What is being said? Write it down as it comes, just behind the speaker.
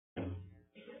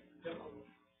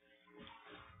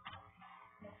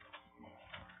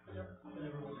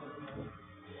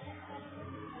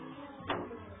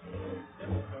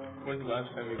When's the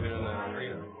last time you've been in that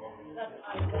arena?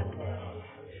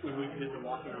 When we did the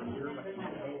walking on here.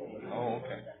 Oh,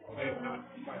 okay. I have not.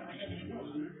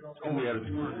 Oh, we had a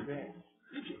tour today.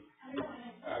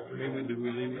 Maybe did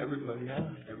we leave everybody? Yeah,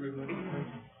 everybody.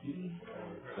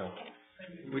 No,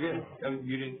 we didn't.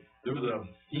 You didn't. There was an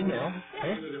email.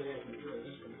 Hey?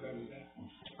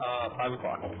 5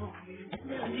 o'clock. It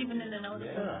was even in the notes.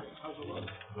 Yeah.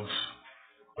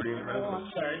 What do you remember? Oh,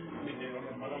 I'm sorry.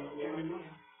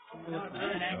 No,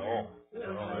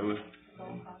 it was.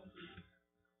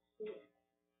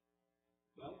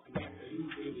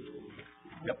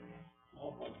 Yep.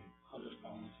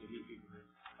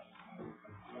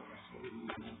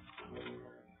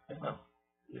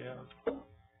 Yeah.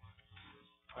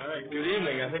 All right. Good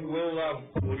evening. I think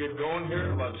we'll get going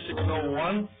here about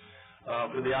 6:01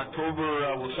 for the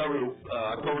October. We'll start with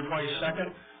October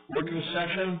 22nd working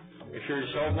session. Make sure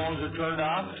your cell phones are turned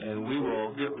off, and we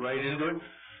will get right into it.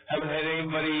 Haven't had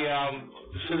anybody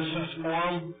citizens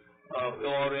forum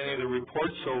fill out any of the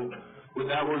reports, so with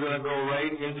that we're going to go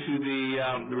right into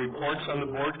the reports on the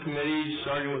board committee,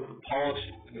 starting with the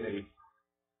policy committee.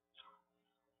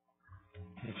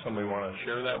 If somebody want to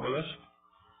share that with us?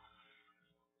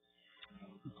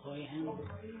 Employee handbook.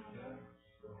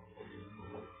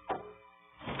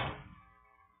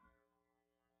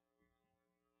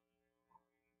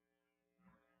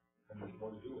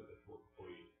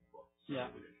 Yeah.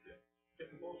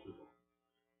 It's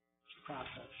a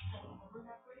process.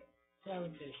 Yeah, I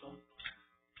would say so.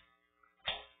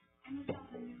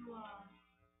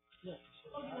 Yeah.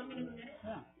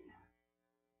 Yeah.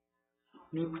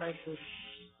 New crisis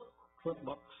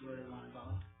flipbooks, what do you want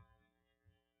about?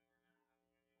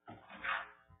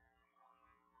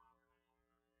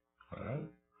 All right.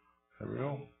 There we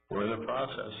go. We're in the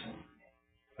process.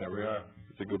 There we are.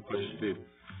 It's a good place to be.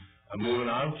 Moving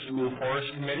on, School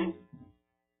Forest Committee.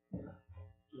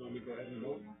 You want me to go ahead and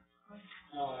vote?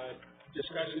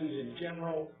 Discussions in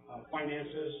general,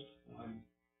 finances,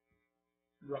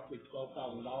 roughly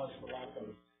 $12,000 for lack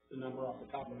of the number off the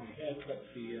top of my head, but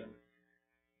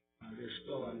there's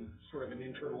still sort of an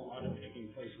internal audit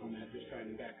taking place on that, just trying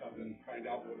to back up and find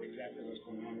out exactly what's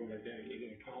going on with our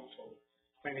dedicated account. So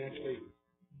financially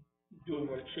doing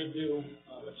what it should do,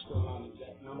 but still not an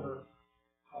exact number.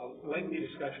 Lengthy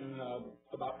discussion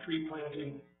about tree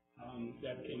planting.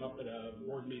 That came up at a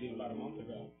board meeting about a month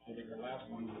ago. I think our last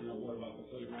one, what about the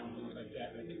playground, things like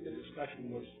that. And I think the discussion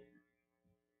was,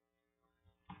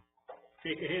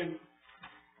 take a hint.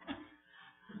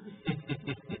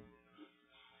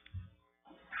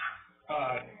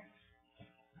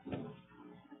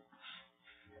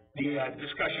 The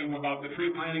discussion about the tree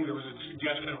planting, there was a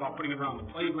suggestion about putting it around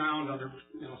the playground, other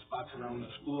spots around the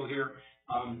school here.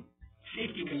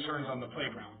 Safety concerns on the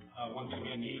playground. Once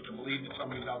again, you hate to believe that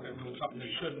somebody's out there doing something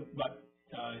they shouldn't, but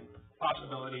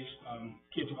possibilities,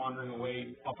 kids wandering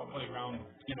away off a playground,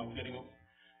 getting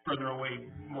further away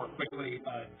more quickly.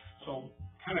 So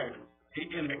kind of,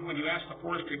 and when you ask the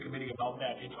forestry committee about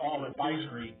that, it's all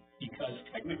advisory because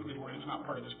technically it's not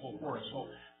part of the school forest. So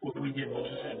what we did was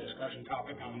just had a discussion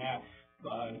topic on that.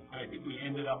 I think we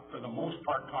ended up, for the most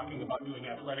part, talking about doing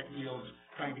athletic fields,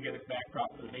 trying to get it backdrop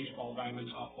for the baseball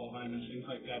diamonds, softball diamonds, things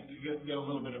like that, to get a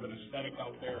little bit of an aesthetic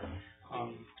out there.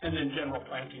 And then general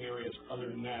planting areas other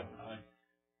than that.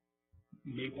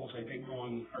 Maples, I think,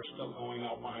 are still going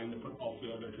out behind the football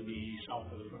field or to the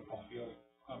south of the football field,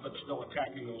 but still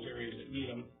attacking those areas that need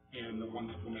them and the ones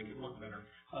that will make it look better.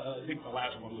 I think the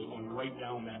last one was going right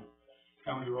down that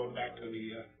county road back to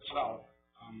the south.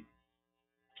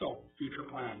 So, future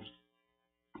plans.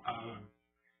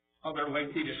 Other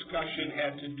lengthy discussion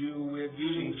had to do with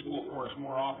using the school forest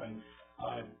more often.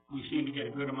 We seem to get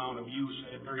a good amount of use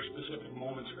at very specific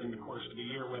moments during the course of the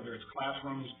year, whether it's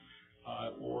classrooms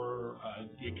or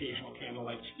the occasional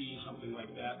candlelight ski, something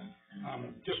like that.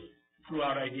 Just threw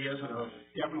out ideas and are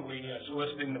definitely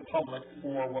soliciting the public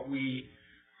for what we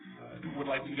would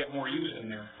like to get more use in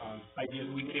there. Ideas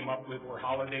we came up with were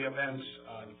holiday events,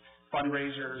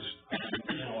 fundraisers,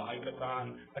 a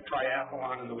hike-a-thon, a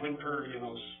triathlon in the winter,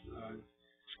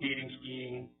 skating,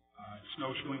 skiing,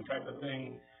 snowshoeing type of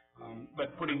thing.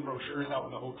 But putting brochures out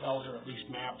in the hotels or at least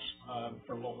maps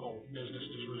for local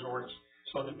businesses, resorts,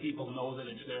 so that people know that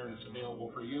it's there and it's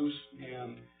available for use.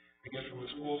 And I guess from the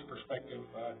school's perspective,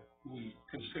 we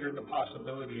considered the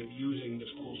possibility of using the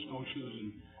school snowshoes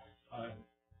and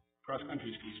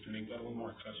cross-country skis to make that a little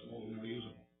more accessible and more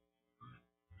usable.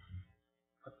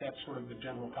 But that's sort of the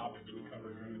general topics we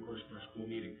covered during the course of our school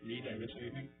meeting. Did I miss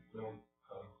anything? No.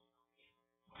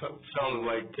 Sounded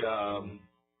like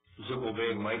Zippel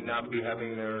Bay might not be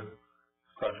having their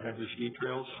cross-country ski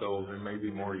trails, so there may be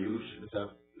more use.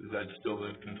 Is Is that still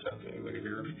the consensus, anybody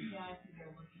here? Yeah, I think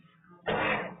they're looking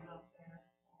for up there.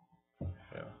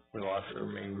 Yeah, we lost our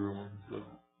main groomer, lived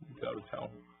out of town.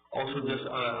 Also, just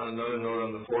on another note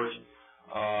on the force,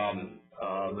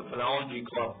 the Phenology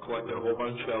Club collected a whole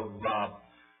bunch of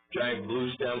giant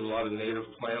blue stems, a lot of native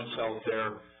plants out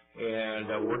there,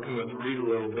 and working with Reed a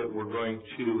little bit, we're going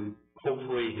to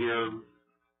hopefully hear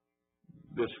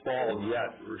this fall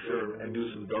yet, for sure, and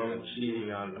do some dormant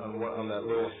seeding on that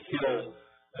little hill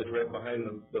that's right behind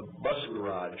the bus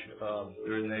garage.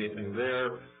 There isn't anything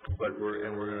there, but we're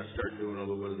going to start doing a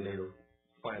little bit of native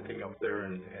planting up there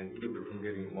and keep it from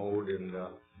getting mowed and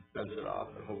fence it off,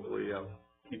 and hopefully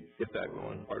get that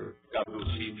going. Got those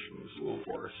seeds from the school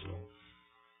for us,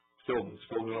 so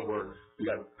still doing work. We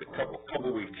got a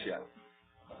couple weeks yet.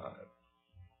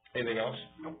 Anything else?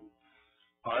 Nope.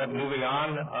 All right, moving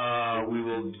on, we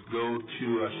will go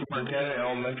to Superintendent,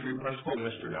 Elementary Principal,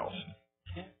 Mr. Nelson.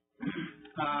 Okay.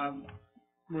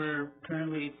 We're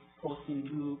currently posting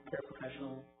 2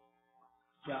 paraprofessional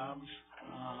jobs.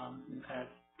 We've had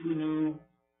 2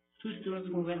 students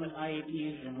move in with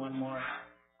IEPs and 1 more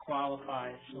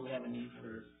qualified, so we have a need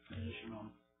for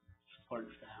additional support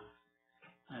staff.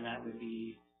 And that would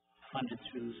be funded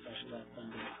through special ed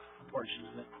funding, a portion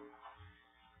of it.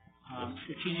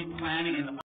 Strategic planning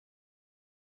and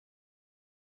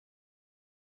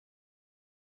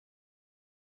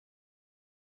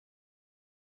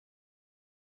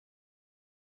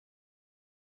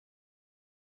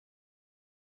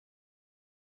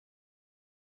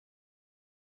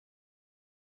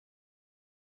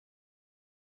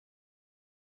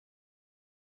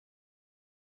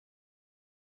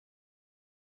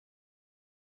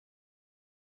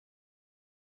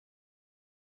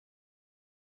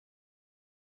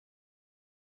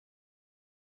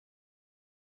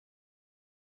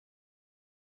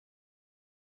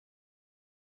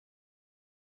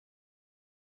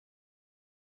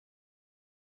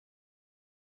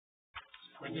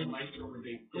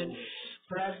it's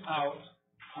spread out.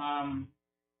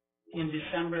 In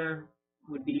December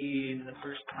would be the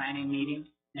first planning meeting,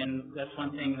 and that's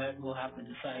one thing that we'll have to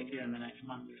decide here in the next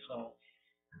month or so.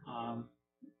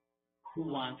 Who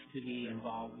wants to be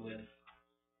involved with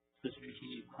the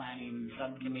strategic planning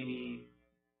subcommittee?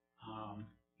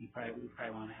 We probably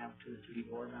want to have 2 or 3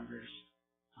 board members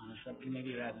on a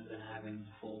subcommittee rather than having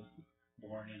the full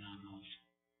board in on those.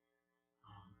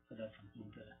 So that's something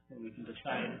that we can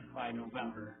decide by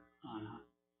November on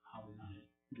how we want to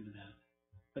do that.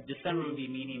 But December will be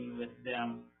meeting with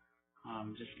them,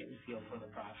 just getting a feel for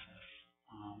the process.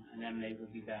 And then they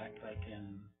will be back like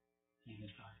in, I think he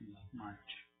was talking about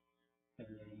March,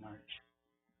 February, March.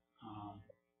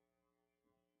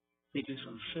 They do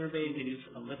some surveys, they do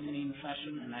a listening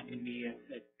session, and that can be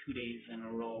at 2 days in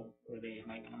a row, where they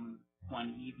might come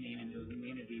one evening and do a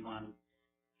community one,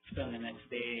 spend the next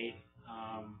day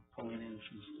pulling in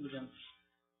some students,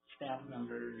 staff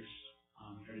members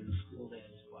during the school day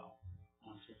as well.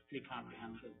 So it's pretty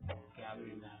comprehensive,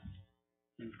 gathering that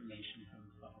information from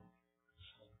the public.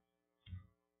 So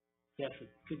yes, it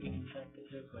could be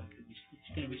consecutive, but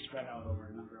it's going to be spread out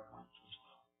over a number of months as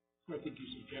well. So I think you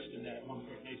suggested that at one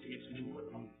point, nice to get some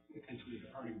input from potentially the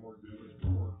party board members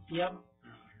before. Yep.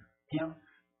 Yep.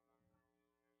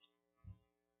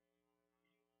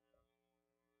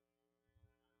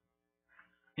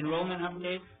 Enrollment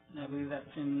update, I believe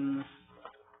that's in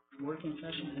working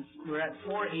session. We're at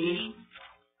 480,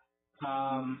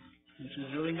 which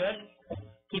is really good.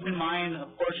 Keep in mind, a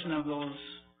portion of those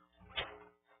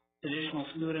additional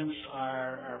students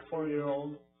are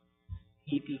 4-year-old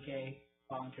EPK,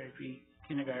 voluntary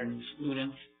pre-kindergarten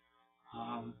students,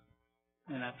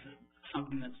 and that's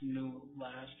something that's new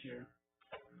last year.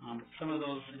 Some of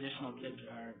those additional kids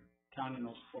are counting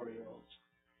those 4-year-olds.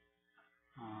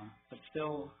 But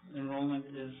still, enrollment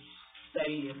is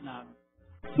steady, if not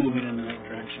moving in the right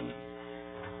direction.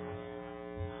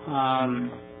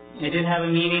 I did have a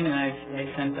meeting, and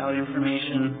I sent out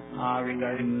information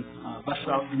regarding bus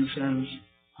route concerns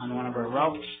on one of our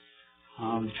routes.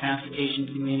 The transportation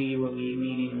committee will be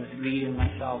meeting with Reed and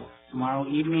myself tomorrow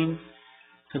evening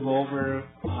to go over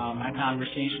my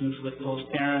conversations with those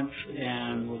parents,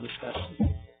 and we'll discuss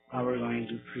how we're going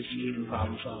to proceed and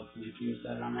problem solve for the issues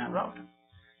that are on that route.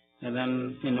 And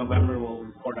then in November, we'll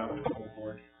report out to the whole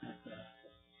board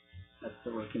at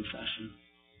the working session.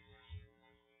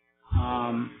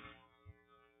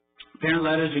 Parent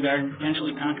letters regarding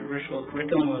potentially controversial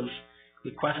curriculum was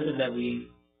requested that we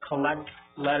collect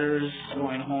letters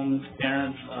going home to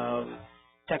parents of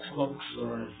textbooks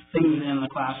or things in the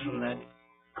classroom that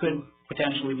could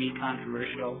potentially be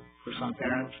controversial for some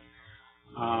parents.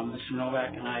 Mr.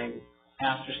 Novak and I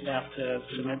asked our staff to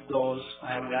submit those.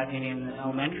 I haven't got any in the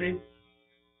elementary,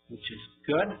 which is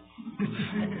good.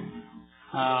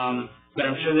 But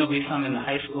I'm sure there'll be some in the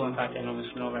high school. In fact, I know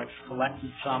Mr. Novak's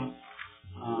collected some.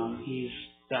 He's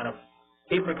got a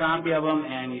paper copy of them,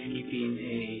 and he's keeping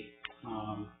a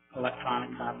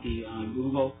electronic copy on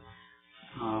Google.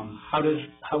 How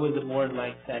would the board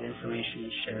like that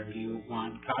information shared? Do you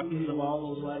want copies of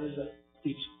all those letters that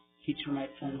each teacher might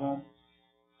send home?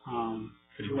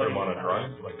 Could you put them on a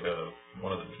drive, like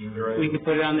one of the team drives? We could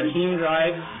put it on the team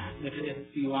drive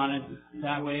if you wanted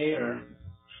that way, or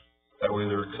That way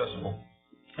they're accessible.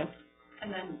 okay.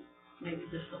 And then maybe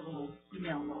just a little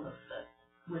email notice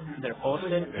that when They're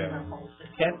posted? when they're posted.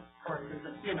 Okay. Or,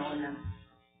 you know, and then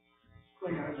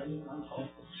when they're the new ones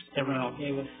posted. Everyone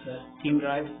okay with the team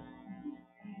drive?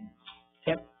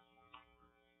 Yep.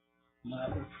 No,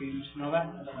 that would for you, Mr.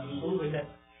 Novak. We could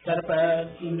set up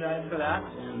a team drive for that,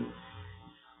 and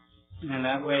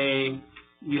that way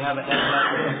you have a heads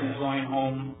up if you're going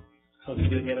home. So if you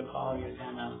do get a call, you're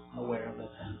kind of aware of it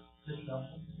then.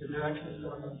 Is there access to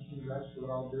our team drives? So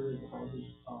what I'll do is I'll just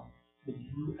give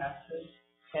you access.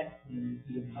 Okay. And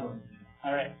you can go.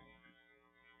 All right.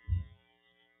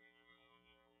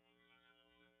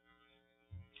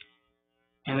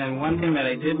 And then one thing that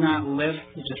I did not list,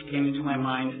 it just came into my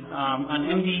mind, on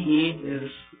MDE is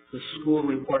the school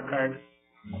report card.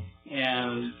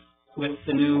 And with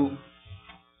the new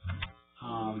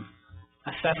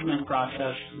assessment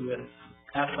process with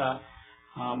ESSA,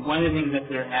 one of the things that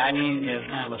they're adding is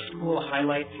kind of a school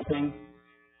highlights thing.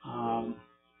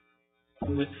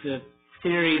 With the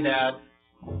theory that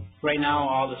right now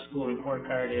all the school report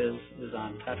card is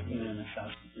on testing and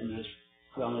assessment. And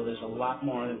we all know there's a lot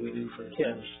more that we do for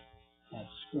kids at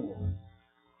school.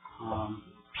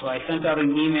 So I sent out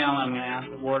an email, I'm going to ask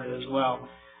the board as well,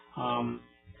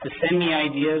 to send me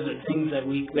ideas of things that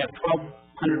we have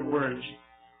 1,200 words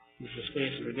is the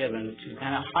space we're given to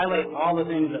kind of highlight all the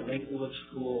things that Lakewood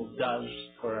School does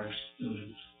for our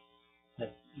students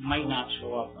that might not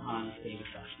show up on state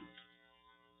assessment.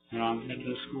 You know, I'm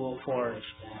thinking school forest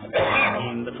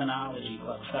and the phenology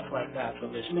club, stuff like that. So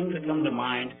if there's things that come to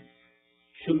mind,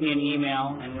 shoot me an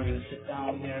email, and we're going to sit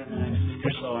down here in the next week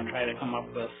or so and try to come up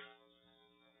with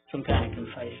some kind of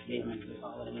concise statement with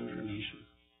all that information.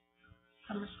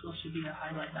 Summer school should be a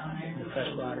highlight down there.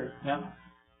 Freshwater, yeah.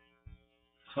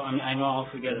 So I know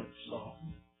I'll forget it, so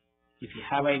if you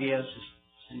have ideas, just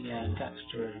send me a text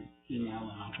or an email,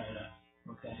 and I'll try to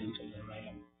work that into the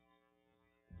writing.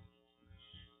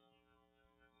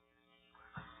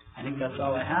 I think that's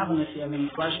all I have, unless you have any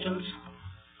questions.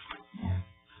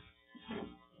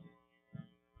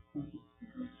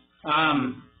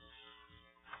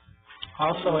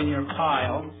 Also in your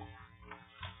file,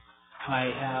 I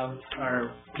have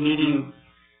our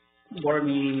board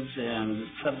meetings and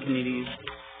subcommittees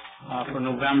for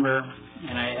November,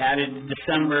 and I added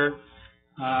December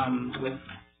with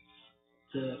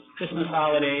the Christmas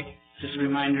holiday. Just a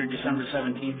reminder, December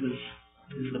 17th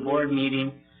is the board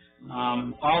meeting.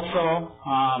 Also,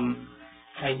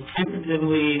 I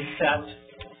tentatively set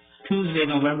Tuesday,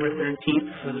 November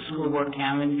 13th for the school board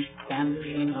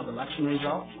canvassing of election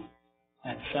results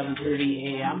at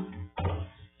 7:30 a.m.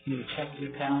 Can you check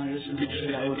your calendars and make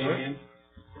sure that would work?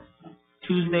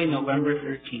 Tuesday, November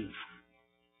 13th.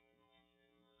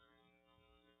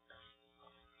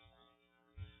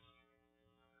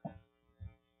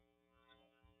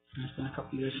 It's been a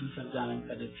couple years since I've done it,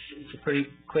 but it's a pretty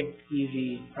quick,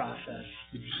 easy process.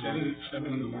 Did you set it at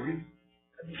 7 in the morning?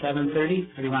 7:30,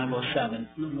 or do you want to go 7?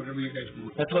 No, whatever you guys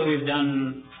want. That's what we've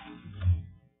done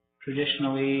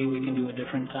traditionally. We can do a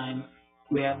different time.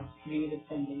 We have 3 to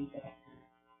 10 days after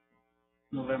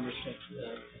November 6th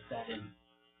to put that in.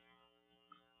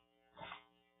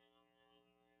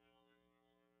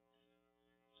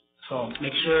 So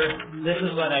make sure, this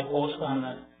is what I post on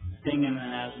the thing, and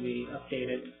then as we update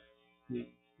it,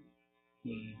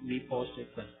 we repost it,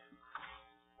 but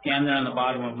and they're on the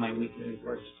bottom of my weekly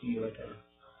reports to you at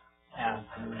the app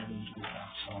and ratings and stuff,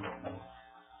 so.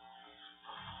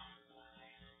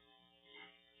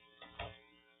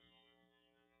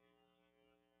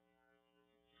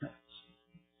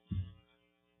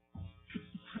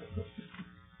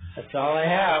 That's all I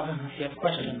have, if you have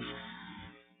questions.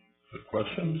 Good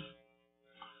questions?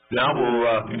 Now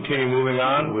we'll continue moving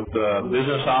on with the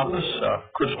business office.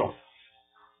 Crystal.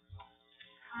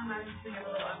 I just to give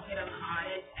a little update on the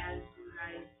audit. As you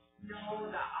guys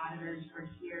know, the auditors were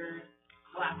here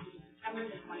last week, September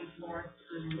the 24th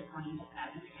through the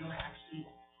 27th. They were actually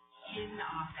in the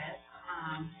office,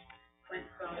 went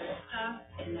through all this stuff,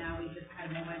 and now we just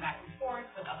kind of went back and forth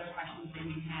with other questions they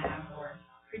may have or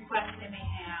requests they may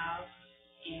have.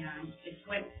 and it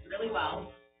went really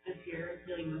well this year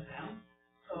dealing with them.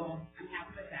 So I'm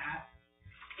happy with that.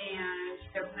 And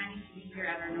they're planning to be here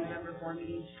at our November board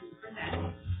meeting to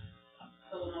present.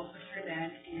 So we'll know for sure then.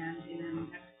 And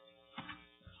in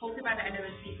hopefully by the end of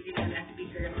this week, maybe the next week,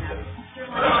 they're going to have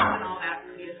journals and all that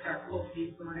for me to start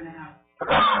posting. So we're going to have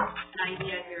an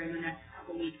idea here in the next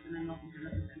couple weeks, and then they'll be going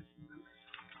to present to members.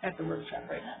 At the workshop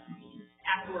right now.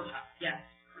 At the workshop, yes.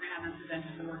 We're going to have them present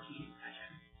at the working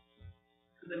session.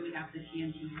 So then we have the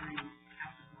TNT hearing at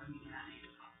the board meeting that night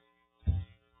as well.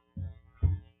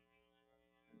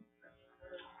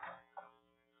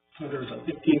 So there's a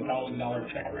 $15,000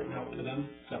 check written out to them.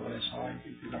 Is that what I saw? I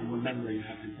think I'm remembering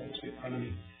that. I don't see it in front of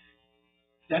me.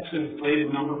 That's an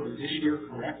inflated number for this year,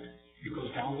 correct? It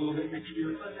goes down a little bit next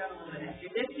year? It goes down a little bit next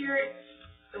year. This year,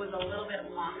 it was a little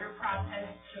bit longer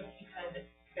process just because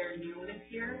they're new this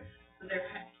year. So it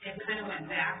kind of went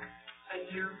back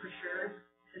a year for sure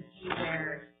to see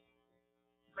where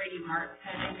Brady Marks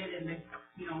had ended and,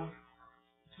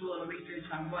 do a little research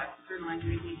on what journal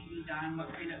entries need to be done,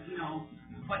 what kind of,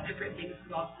 what different things,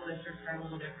 because all school districts are a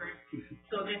little different.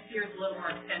 So this year is a little more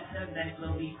extensive than it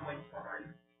will be going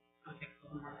forward. So it takes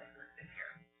a little more effort this year.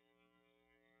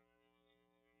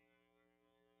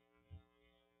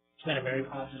 It's been a very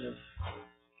positive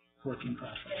working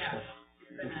process Yeah.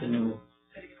 with the new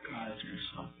auditors.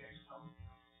 So.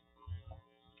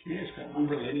 Can I ask one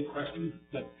related question?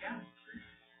 But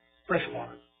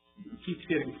freshwater keeps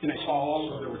getting, and I saw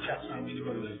also there were checks, I don't mean to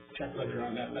go to the check ledger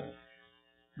on that, but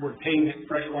we're paying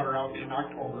freshwater out in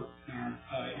October,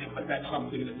 but that's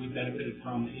something that we benefited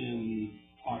from in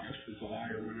August or July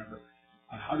or whatever.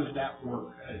 How does that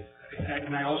work?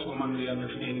 And I also am under the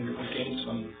understanding that we're getting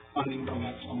some funding from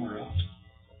that somewhere else.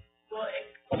 Well,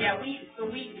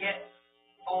 we get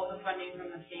all the funding from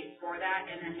the state for that,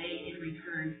 and then they, in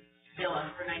return, bill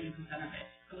us for 90% of it.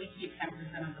 So we keep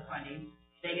 10% of the funding.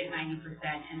 They get 90%,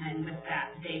 and then with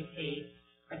that, they pay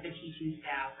like the teaching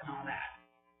staff and all that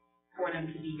for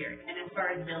them to be here. And as far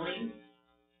as billing,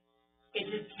 it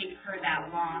just takes her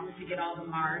that long to get all the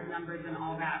MARS numbers and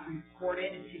all that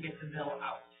recorded to get the bill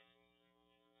out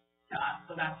to us.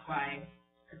 So that's why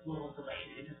it's a little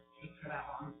delayed. It just takes her that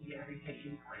long to get everything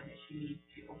imported that she needs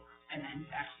to, and then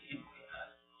to actually invoice us.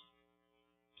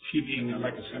 She being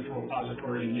like a central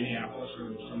repository in Minneapolis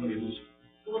or somebody who's.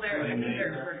 Well, I think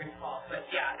they're Fergus Falls, but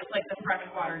yeah, it's like the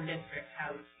freshwater district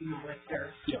has, like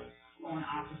their own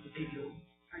office that they do.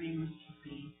 Her name is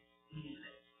Tiffany,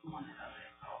 the one that does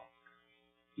it, so.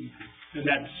 And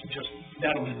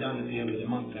that'll be done at the end of the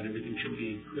month, that everything should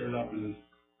be cleared up and.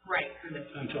 Right, for this.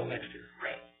 Until next year.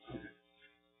 Right. Okay.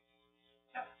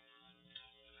 Yep.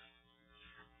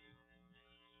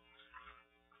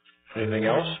 Anything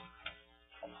else?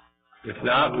 If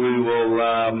not, we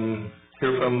will,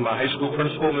 hear from high school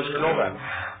principal, Mr. Novak.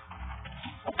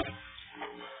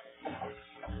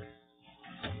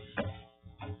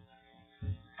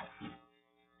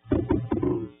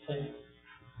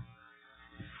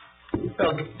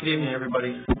 Well, good evening,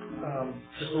 everybody.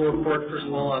 Just a little report, first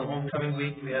of all, on homecoming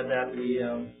week. We had that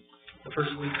the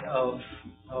first week of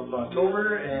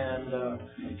October, and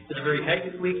it was a very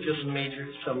hectic week, just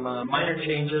some minor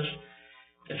changes.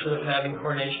 Instead of having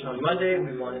coronation on Monday,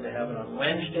 we wanted to have it on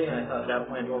Wednesday, and I thought that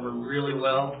went over really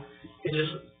well. It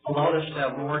just allowed us to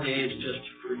have more days just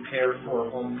to prepare for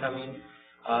homecoming.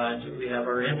 We have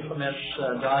our infamous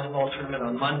dodgeball tournament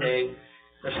on Monday,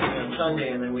 on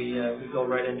Sunday, and then we go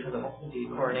right into the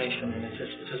coronation, and it's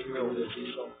just real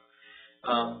busy. So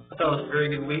I thought it was a very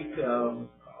good week.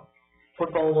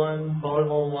 Football won,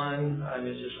 volleyball won. I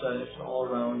mean, it's an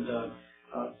all-around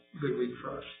good week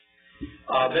for us.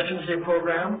 Veterans Day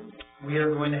program, we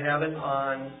are going to have it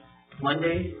on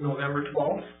Monday, November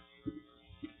 12th,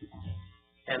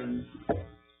 and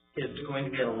it's going to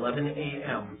be at 11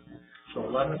 a.m. So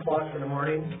 11 o'clock in the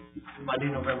morning, Monday,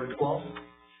 November 12th.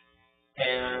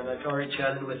 And I've already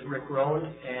chatted with Rick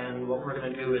Rohn, and what we're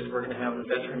going to do is we're going to have the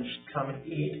veterans come and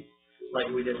eat like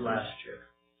we did last year.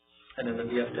 And then the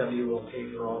VFW will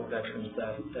pay for all the veterans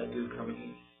that do come and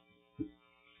eat.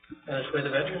 And this way the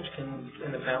veterans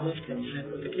and the families can sit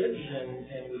with the kids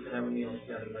and we can have a meal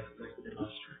together like we did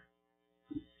last year.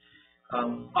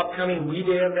 Upcoming We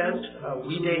Day event,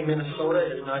 We Day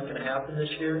Minnesota is not going to happen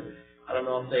this year. I don't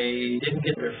know if they didn't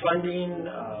get their funding,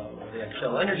 the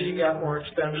Xcel Energy got more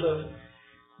expensive,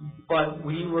 but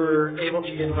we were able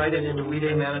to get invited into We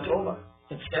Day Manitoba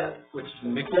instead, which is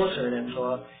going to be closer, and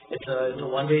it's a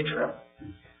one-day trip.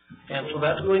 And so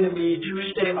that's going to be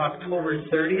Tuesday, October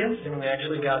 30th, and we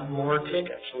actually got more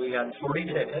tickets. So we got 40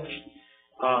 tickets.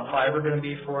 5 are going to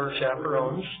be for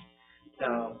chaperones.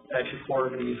 Actually, 4 are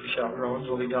going to be for chaperones.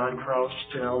 It'll be Don Kraus,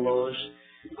 Janelle Lowe's,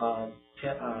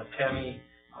 Tammy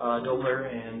Dobler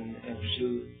and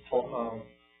Sue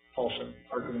Paulson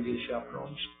are going to be the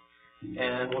chaperones.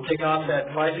 And we'll take off at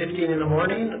 5:15 in the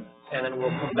morning, and then we'll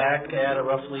come back at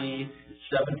roughly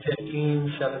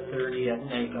 7:15, 7:30 at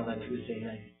night on that Tuesday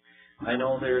night. I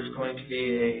know there's going to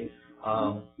be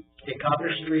a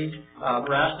Copper Street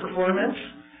brass performance,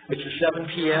 which is 7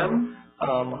 p.m.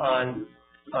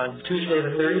 On Tuesday the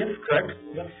 30th, correct?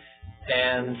 Yep.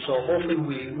 And so hopefully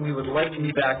we would like to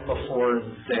be back before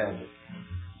then.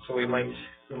 So we might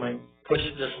push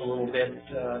this a little bit,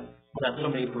 let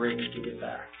somebody breaks to get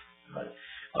back. But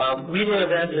Meeting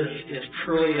event is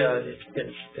truly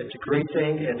it's a great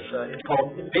thing. It's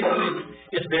called basically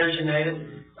it's Bears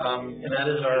United, and that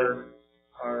is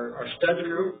our studs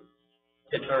group.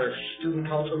 It's our student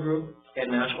council group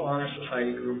and National Honor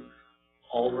Society group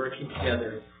all working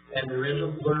together. And there is a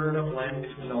blur of line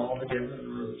between all the different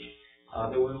groups.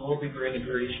 But we will be bringing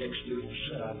 36 students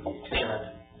to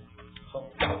that. So,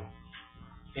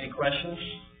 any questions?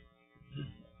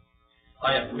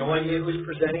 I have no idea who's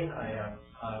presenting.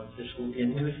 This will be a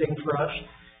new thing for us.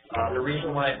 The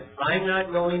reason why I'm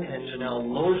not going and Janelle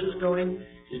Lowe's is going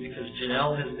is because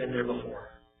Janelle has been there before.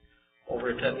 Over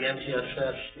at the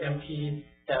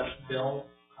MTS bill,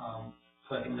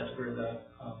 so I think that's where the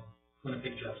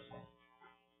Winnipeg Jets went.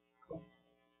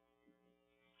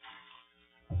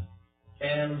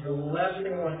 And the last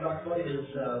thing I want to talk about is,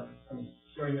 I'm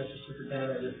sorry, Mr.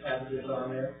 Superintendent, I just added this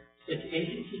on there. It's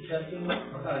ACT testing,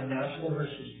 national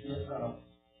versus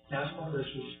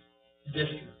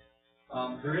district.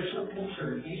 There is some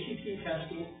concern. ACT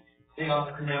testing, they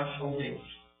offer national dates.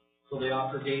 So they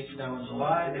offer dates now in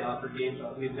July, they offer dates,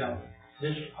 we've got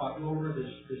this October,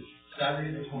 this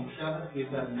Saturday the 27th,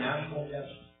 we've got a national test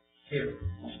here.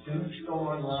 Students go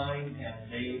online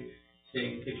and they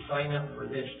sign up for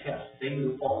this test. They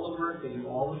do all the work, they do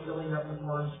all the filling up the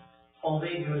forms. All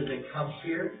they do is they come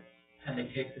here and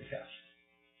they take the test.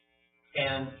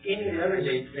 And any of the other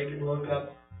dates, they can look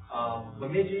up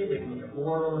Bemidji, they can look at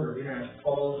Warroad or International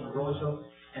Falls or Roseville,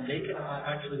 and they can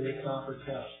offer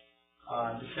tests.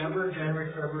 December,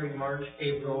 January, February, March,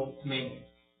 April, May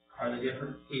are the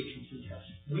different ACT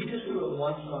tests. We just do it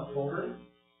once in October,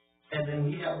 and then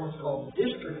we have what's called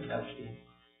district testing,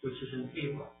 which is in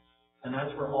April. And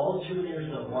that's where all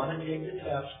juniors that want to take the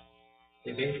test,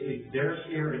 they're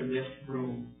here in this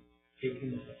room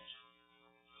taking the test.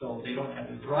 So they don't have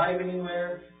to drive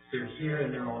anywhere. They're here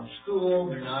in their own school.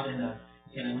 They're not in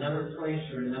another place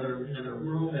or another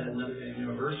room at another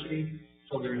university.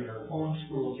 So they're in their own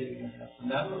school taking the test.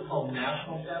 And that's what's called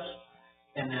national test.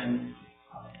 And then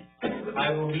I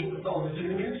will meet with all the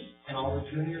juniors, and all the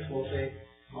juniors will say,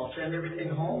 I'll send everything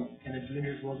home, and the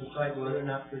juniors will decide whether or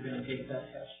not they're going to take that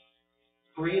test.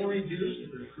 Free and reduced,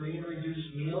 if they're free and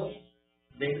reduced meals,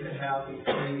 they could have a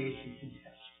free ACT test.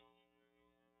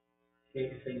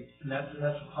 And that's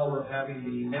the power of having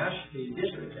the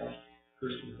district test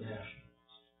versus the national.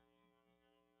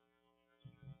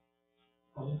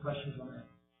 Any questions on that?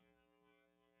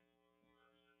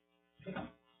 Okay.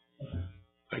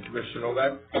 Thank you, Mr.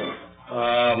 Novak.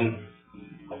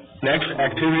 Next,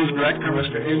 Activities Director,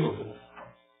 Mr. Hazel.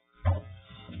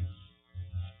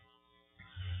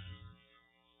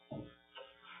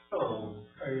 So,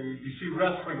 you see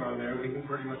wrestling on there, we can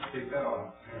pretty much take that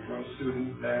off. There's one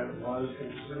student that was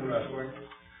interested in wrestling.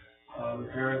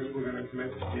 The parents were going to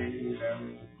commit to taking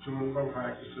them to and from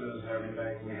practices and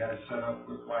everything. We had it set up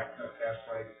with Black Duck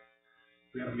Lake.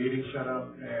 We had a meeting set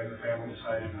up, and the family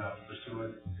decided not to pursue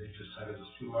it. They just said it was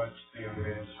too much. The young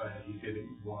man decided he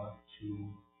didn't want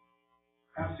to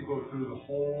have to go through the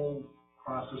whole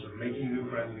process of making new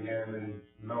friends again and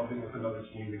melding with another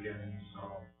team again. So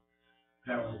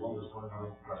that was what was going on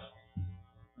with wrestling.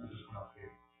 That was just not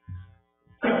fair.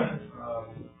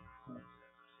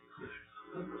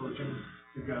 Coaching,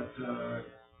 we've got Kurt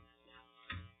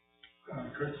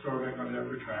Storbeck on there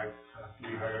for track.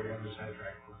 We hired him as head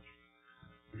track coach.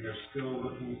 We are still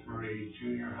looking for a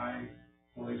junior high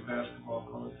boys basketball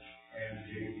coach and a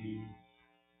JV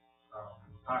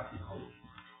hockey coach.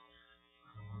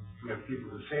 We have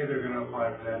people that say they're going to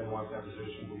apply for that and want that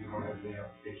position, but we don't have any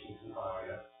applications in file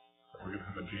yet. We're going to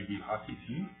have a JV hockey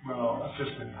team? Well,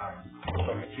 assistant hockey,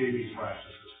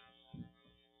 JV/assistant.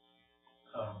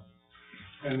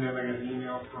 And then I got an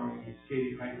email from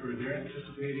Katie Piper. They're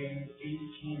anticipating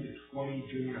 18 to 20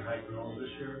 junior high girls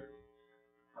this year.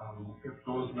 If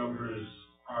those numbers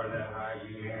are that high,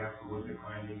 we may have to look at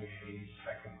finding a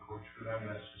second coach for them.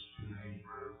 That's just too many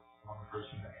for one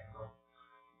person to handle.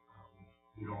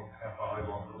 We don't have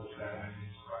volleyball coach that many,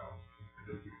 so I don't think that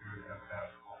it'd be fair to have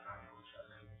basketball coach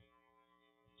that many.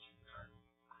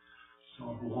 So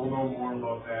So we'll know more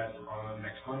about that on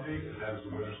next Monday, because that is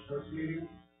the winter sports meeting.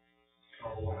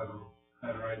 So we'll have a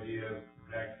better idea of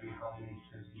exactly how many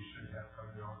kids we should have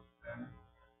coming out then.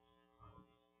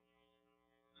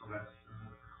 So that's the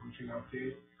coaching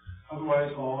update.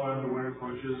 Otherwise, all our other winter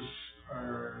coaches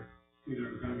are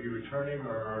either going to be returning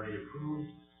or already approved,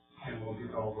 and we'll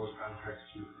get all those contracts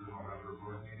to you for the November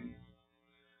board meeting.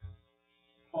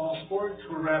 Fall sports,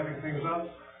 we're wrapping things up.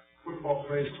 Football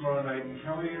plays tomorrow night in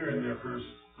Kellier in their first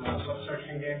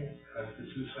subsection game. That's the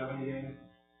 2-7 game.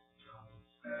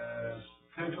 There's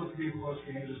potential to be a close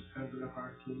game, just depends on if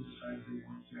our team decides they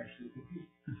want to actually compete.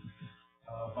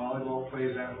 Volleyball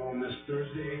plays at home this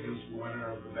Thursday against the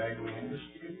winner of the Bagley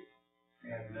Industry.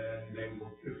 And then they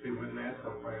will, if they win that,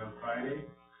 they'll play on Friday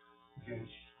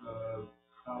against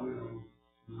probably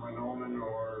the Wynoman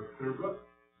or Clearbrook.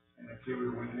 And if they were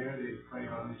to win there, they'd play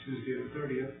on Tuesday the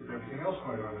 30th with everything else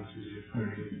going on Tuesday the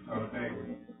 30th on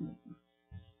Bagley.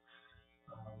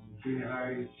 Junior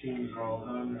high teams are all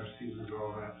done, their seasons are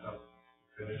all wrapped up,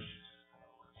 finished.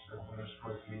 So winter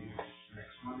sports meeting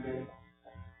next Monday.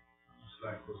 So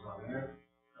that goes on there.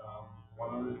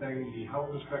 One other thing, the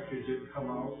health inspector did come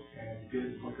out and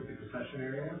did look at the concession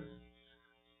area.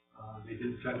 They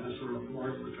did send us a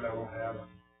report, which I will have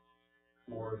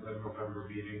for the November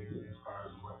meeting as far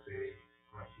as what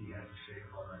he had to say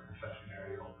about our concession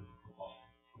area over the football.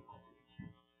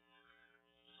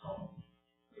 So,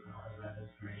 I'll have that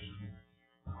information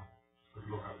for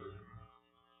November.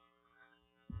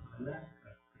 And that's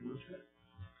pretty much it.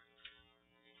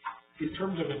 In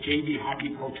terms of a JV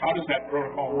hockey coach, how does that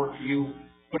protocol work? Do you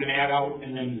put an ad out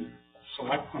and then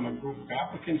select from a group of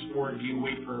applicants, or do you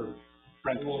wait for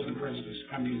principals and principals to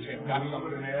come in and say, I've got We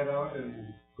someone? put an ad out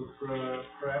and look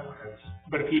for applicants.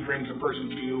 But if he brings a person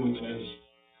to you and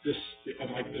says,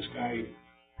 I'd like this guy.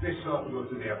 They still have to go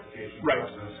through the application Right.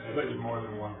 process, and if there's more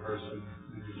than one person,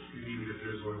 and even if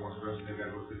there's only one person, they've got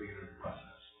to go through the interview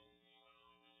process.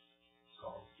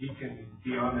 So he can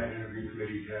be on that interview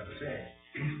committee to have a say.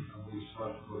 We still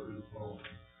have to go through the full.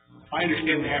 I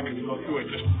understand having to go through it,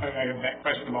 just, I have that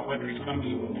question about whether he's come to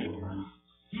you and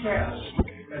He has,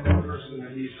 and that person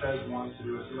that he says wants to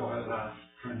do it still has not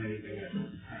turned anything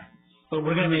in. But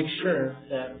we're gonna make sure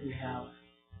that we have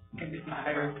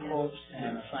hired quotes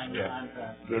and signed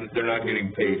contracts. They're not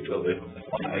getting paid till they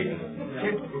apply.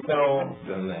 Now,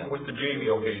 Done that. with the JV,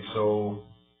 okay, so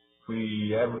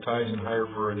we advertise and hire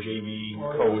for a JV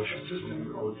Or coach.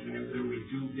 assistant coach, and if we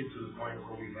do get to the point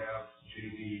where we have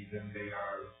JV, then they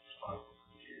are responsible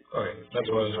for the JV. Okay, that's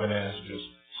what I was gonna ask, just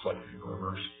slightly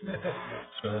reverse.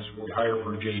 So that's, we hire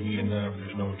for JV, and then if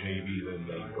there's no JV, then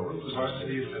they go to the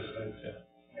Varsity assistant,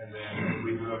 and then if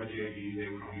we do have a JV, they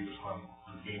would be responsible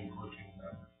for game coaching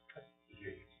the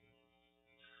JV.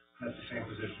 That's the same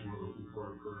position we're looking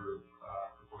for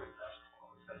boys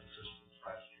basketball, as assistants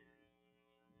last year.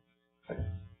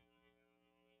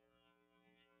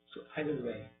 So either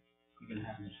way, you can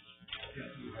have an assistant. Yeah,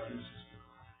 you have an assistant.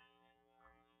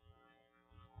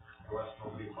 Unless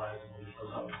nobody applies and nobody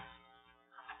shows up.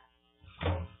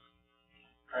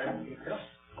 All right, anything else?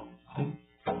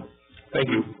 Thank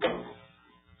you.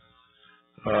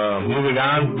 Moving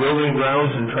on, building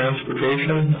grounds and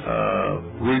transportation,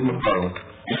 Reed McFarland.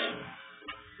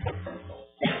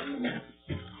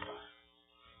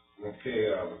 Okay,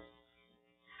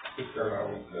 let's start out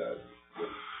with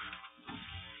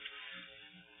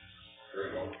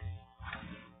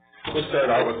let's start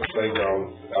out with the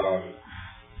playground.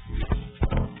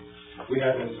 We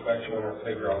had an inspection on our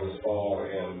playground this fall,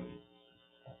 and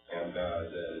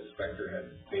the inspector had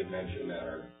made mention that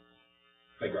our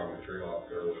playground material out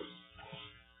there was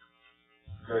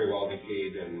very well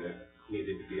decayed and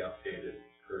needed to be updated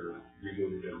or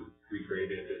removed and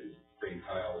regraded and drain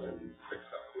tiled and fixed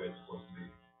up the way it's supposed to be.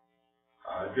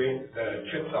 The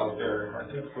chips out there are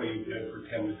typically good for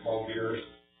 10 to 12 years.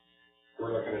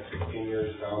 We're looking at 16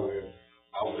 years now. We've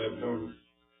outlived them.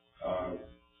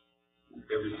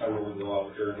 Every summer we go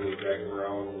out there and we drag them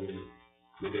around, and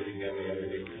we did it again the other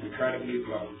day. We try to keep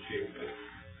them up in shape, but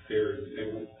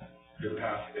they're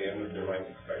past the end of their life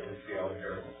expectancy out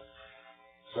there.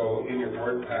 So in your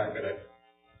board packet,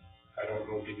 I don't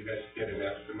know, did you guys get an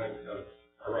estimate of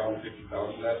around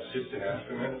 $50,000? That's just an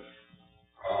estimate.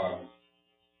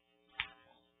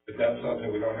 But that's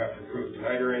something we don't have to prove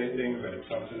tonight or anything, but it's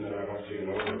something that I want you to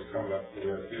know that's coming up in the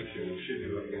near future. We should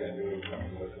be looking at doing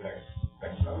something with the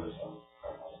next summer.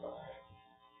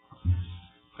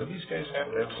 Do these guys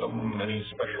have to have any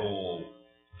special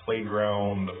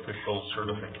playground official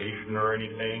certification or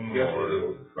anything? Yes, they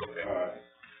do. Okay.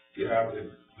 You have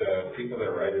the people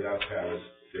that write it up have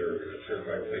they're a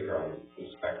certified playground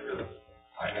inspector.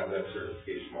 I have that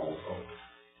certification also.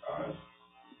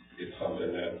 It's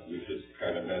something that we've just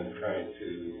kind of been trying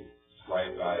to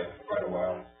slide by for quite a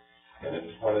while. And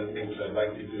it's one of the things I'd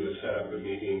like to do is set up a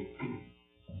meeting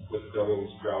with buildings,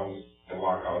 grounds, and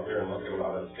walk out there and look at a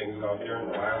lot of the things out there. In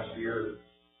the last year,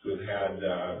 we've had,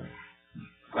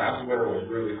 last winter was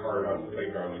really hard on the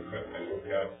playground equipment.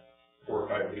 We've got 4 or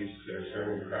 5 pieces that are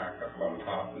starting to crack up on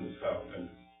top and stuff, and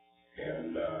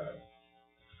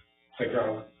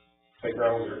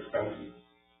playgrounds are expensive.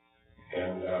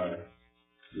 And,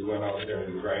 we went out there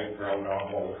and ground off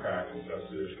all the cracks and stuff,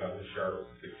 so there's nothing sharp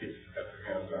that kids have their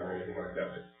hands on or anything like that.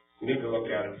 But we need to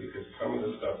look at it because some of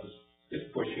the stuff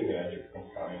is pushing the edge of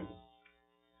compliance,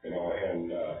 you know,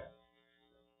 and,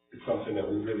 it's something that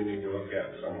we really need to look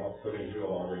at somehow, put into a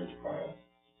long-range plan,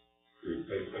 the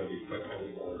replacement of the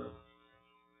equipment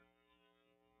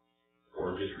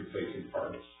or just replacing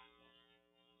parts.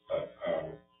 But,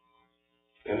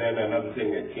 and then another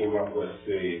thing that came up was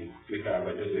we have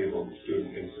a disabled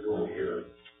student in school here,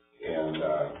 and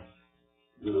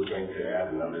we were going to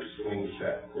add another swing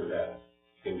set for that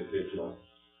individual.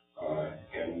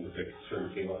 And the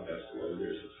concern came up as to whether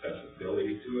there's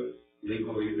accessibility to it.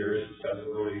 Legally, there is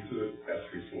accessibility to it. That's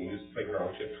the reason we use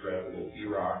playground chips rather than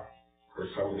E-Rock or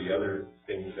some of the other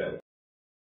things that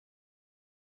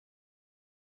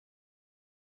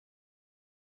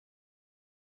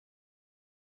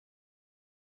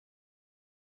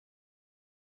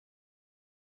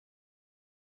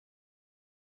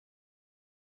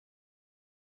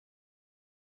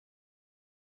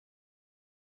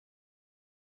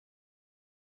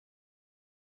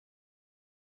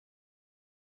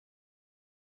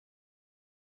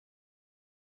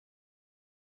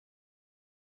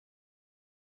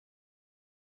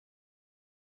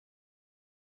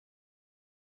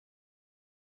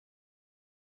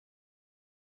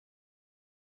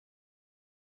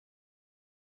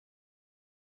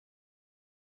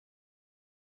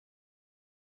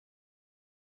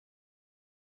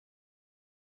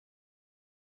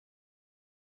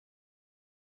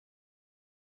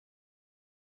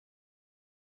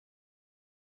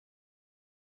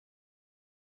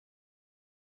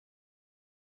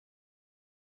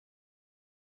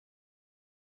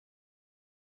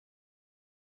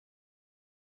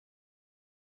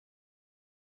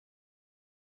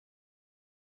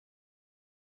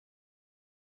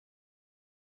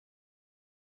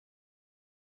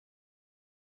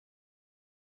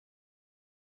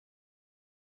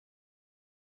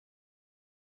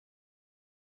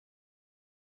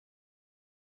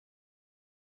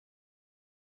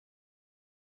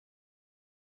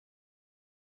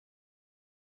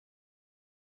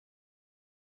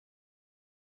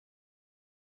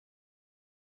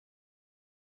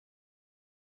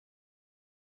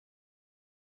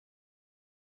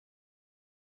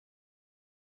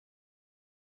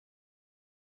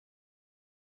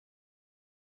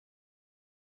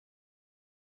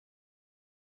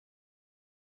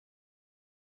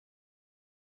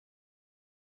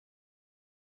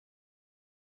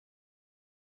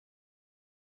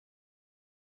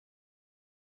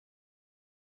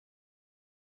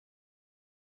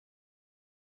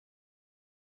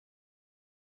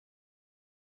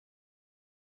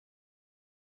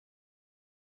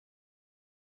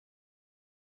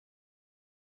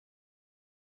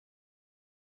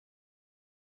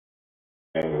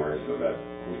January, so that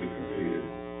will be completed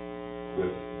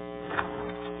with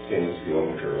stainless steel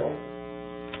material.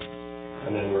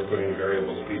 And then we're putting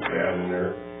variable speed pad in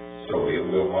there, so it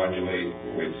will modulate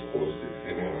the way it's supposed to,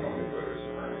 depending on how many letters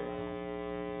are in it.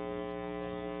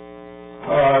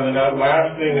 And that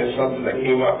last thing is something that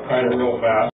came up kind of real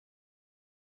fast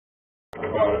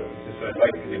about it, is I'd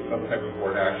like to get some type of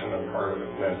board action on part of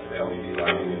it, and that's the LED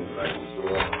lighting inside the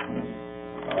school.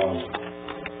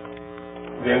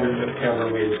 The end of September,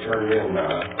 we had turned in a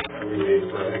rebate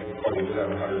for, I think,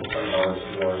 $2,720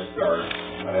 to North Star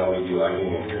on LED lighting,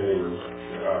 and here they were,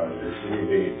 there's a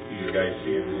rebate, you guys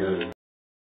see it here,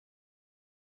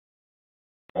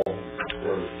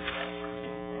 for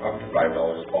up to $5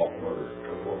 bulk order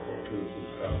for 4.2s and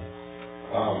stuff.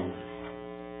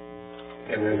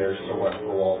 And then there's so much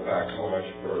for wall pack, so much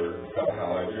for bell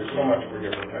halides, there's so much for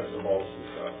different types of bulbs and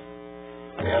stuff.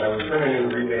 And I was turning in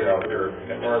a rebate out there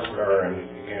at North Star, and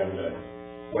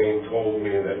Wayne told me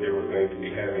that they were going to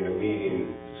be having a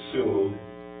meeting soon,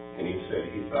 and he said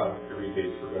he thought that the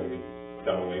rebates were going to be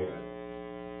done away with.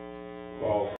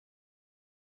 Well,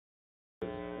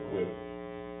 with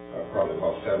probably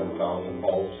about 7,000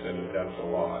 bulbs in it, that's a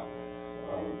lot.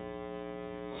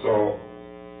 So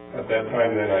at that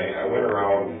time, then I went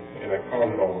around and I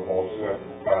counted all the bulbs, went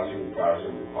from classroom to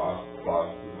classroom to class to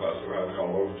class, and I was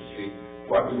all over to see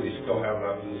what probably still have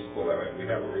left in the school that we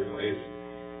haven't replaced.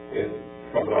 It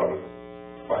comes out of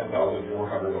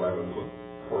 5,411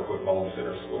 4-foot bulbs in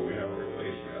our school we haven't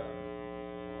replaced yet.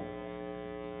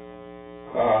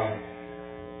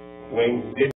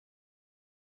 Wayne did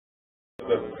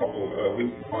about a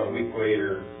week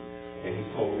later, and he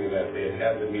told me that they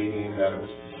had the meeting, that it was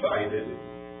decided,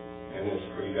 and this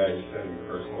for you guys to send me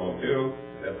personal too,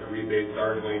 that the rebates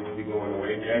are going to be going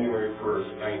away January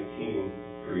 1st, 19.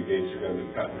 The rebates are going to be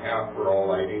cut in half for all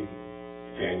lighting.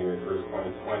 January 1st,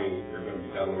 2020, they're going to be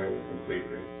done away with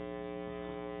completely.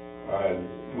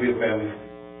 We've been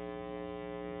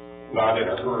not in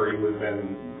a hurry. We've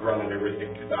been running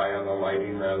everything to die on the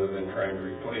lighting rather than trying to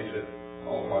replace it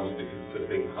all at once because it's a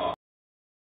big cost.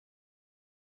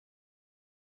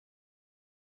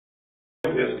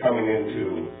 With this coming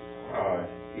into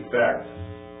effect,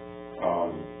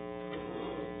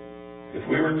 if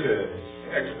we were to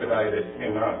expedite it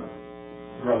and not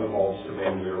run the bulbs to the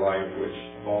end of their life, which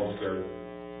bulbs are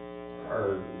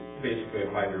basically a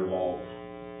 5-year bulb,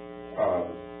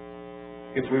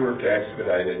 if we were to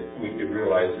expedite it, we could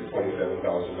realize the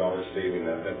 $27,000 saving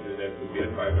that would be at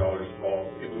 $5 a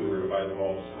bulb if we were to buy the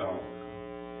bulbs now.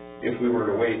 If we were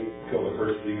to wait till the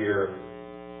first of the year,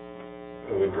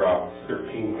 it would drop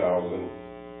 $13,000.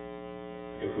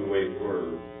 If we wait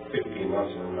for 15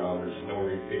 months from now, there's no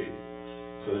rebate.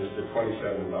 So there's the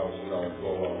 $27,000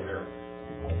 blowout there.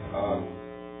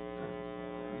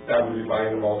 That would be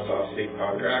buying the bulbs off state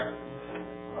contract.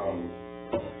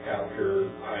 After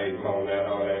I found that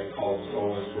out, I called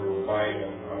Solus where we're buying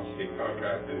them on state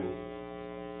contract, and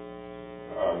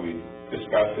we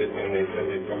discussed it, and they said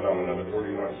they'd come down another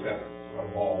 41 cents a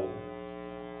bulb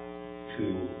to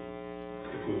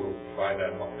if we will buy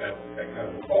that kind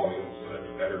of volume, so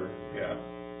that's better. Yeah.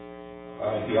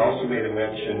 He also made a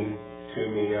mention to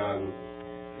me on,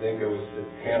 I think it was the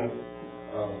 10th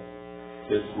of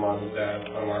this month, that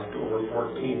on October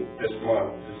 14th this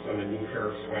month is when the new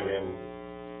tariffs went in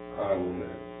on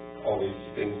all these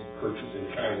things purchased in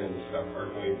China and stuff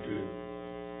are going to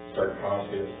start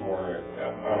costing us more.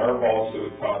 On our bulbs, it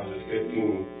would cost us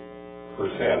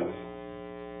 15%.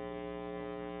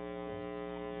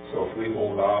 So if we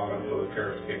hold off until the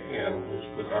tariffs kick in, which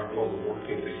was October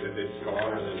 14th, they said they'd still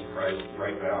honor this price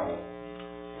right now.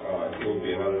 It would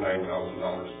be another $9,000 to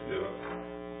do it.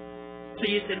 So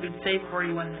you said we'd save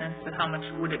 41 cents, but how much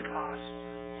would it cost?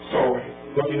 So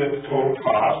looking at the total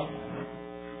cost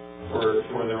for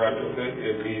the retrofit,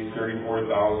 it'd be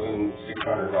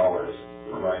 $34,600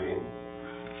 for lighting.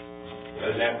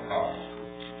 The net cost.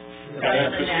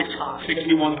 That's the net cost.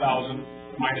 61,000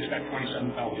 minus that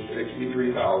 27,000.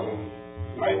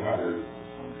 63,900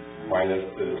 minus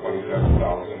the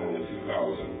 27,000 and the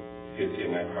 2,000 gets you a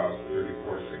net cost of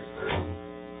 34,630.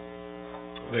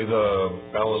 They the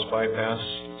ballast bypass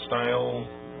style,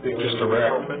 just a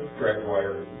retrofit? Direct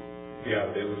wire. Yeah,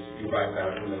 it was, you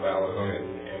bypass from the ballast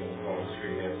and going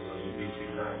straight in, so you DC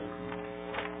current.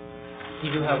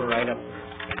 You do have a write-up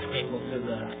equal to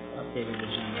the updated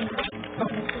design.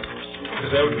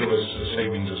 Because that would give us a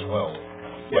savings as well.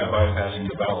 By bypassing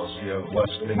the ballast, you have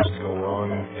less things to go wrong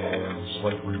and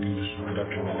slight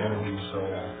reduction in energy, so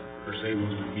our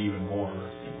savings would be even more.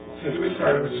 Since we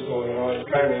started this school, it's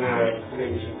kind of interesting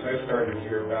thing. Since I started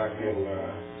here back in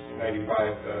 '95,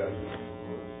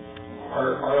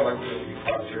 our electricity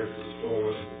cost here at the school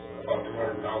was about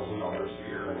 $200,000 a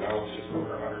year, and now it's just over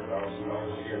 $100,000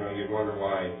 a year. Now you'd wonder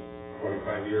why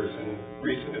 25 years, and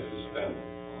recent has been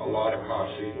a lot of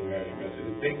cost-saving measurements.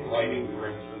 And take lighting, for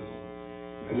instance,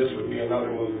 and this would be another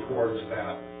move towards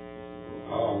that.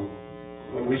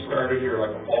 When we started here,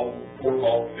 like a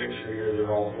 4-bulb fixture here, they're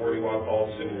all 40-watt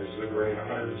bulbs in here, so they're running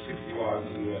 160 watts,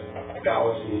 and the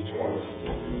ballast in each one is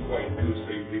 2.2,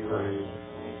 so you'd be burning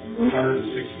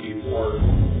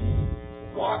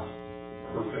 164 watts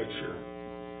per fixture.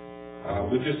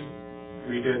 We just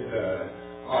redid the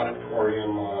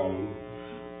auditorium on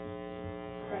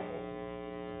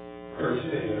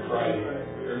Thursday and Friday.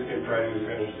 Thursday and Friday we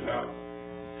finished it up.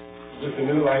 With the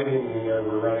new lighting,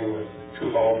 we're running with 2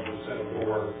 bulbs instead of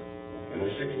 4, and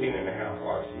they're 16.5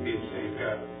 watts each, so you've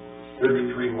got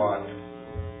 33 watts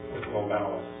with low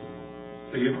ballast.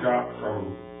 So you've dropped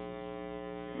from,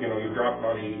 you've dropped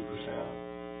about 80%.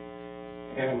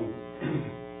 And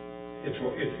it's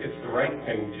the right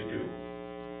thing to do.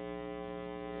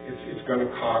 It's going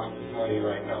to cost us money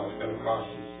right now. It would cost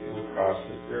us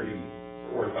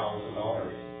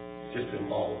 $34,000 just in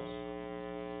bulbs.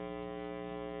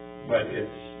 But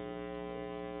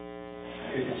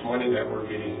it's money that we're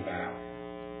getting back.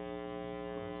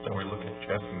 And we look at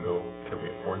Jeff and go, can we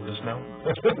afford this now?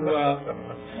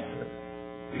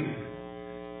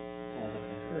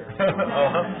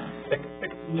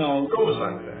 No, Goes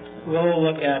like that. we'll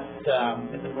look at,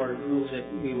 if the board approves it,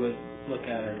 we would look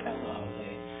at our capital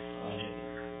outlay budget.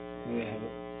 We have a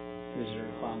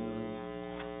reserve fund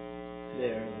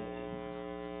there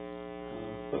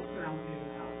that, Around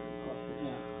 2,000.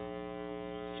 yeah.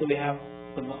 So we have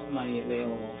the money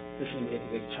available. This is gonna take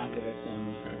a big chunk of it,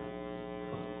 and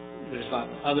there's lots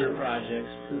of other projects,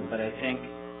 but I think,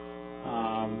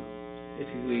 if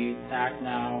we act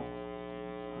now,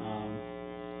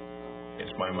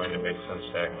 It's my mind, it makes sense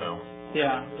to act now.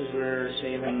 yeah, because we're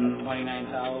saving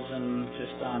 29,000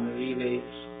 just on the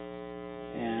rebates,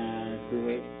 and if we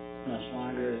wait much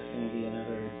longer, it's gonna be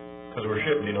another. Because we're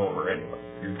shifting over anyway.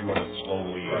 You're doing it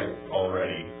slowly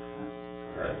already.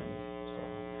 Right.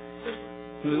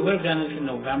 We would have done this in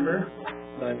November,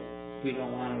 but we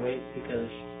don't want to wait because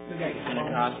it's going to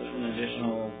cost us an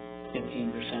additional 15%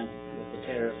 with the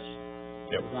tariffs.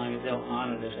 Yep. As long as they'll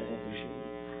honor this, I think we should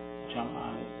jump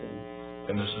on it.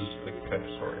 And this is the kind of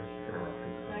story. Interrupting.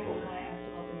 I want to ask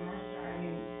about the North Star. I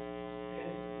mean,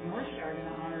 is North Star going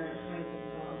to honor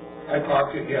 $26,000? I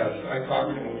talked to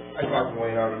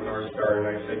Wayne out of North Star, and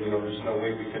I said, there's no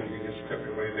way we can strip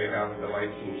it away. They have the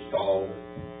lights installed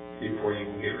before you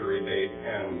can get your rebate.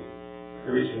 And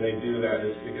the reason they do that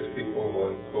is because people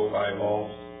will go buy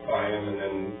bulbs, buy them, and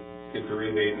then get the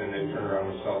rebate, and then they turn around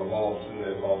and sell the bulbs, and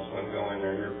the bulbs won't go in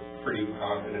there. You're pretty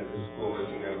confident the school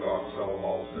isn't going to go out and sell the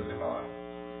bulbs that they bought.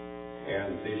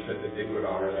 And they said that they would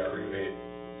honor that rebate.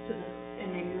 And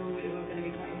they knew it was going to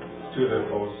be $27,000? To the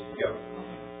post, yep.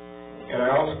 And I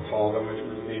also called them, which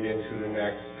was lead into the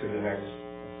next thing.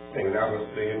 That was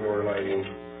the indoor lighting.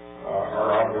 Our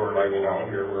outdoor lighting out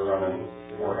here, we're running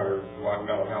 400 watt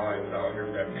metal halides out here.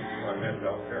 We've got 51 heads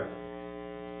out there.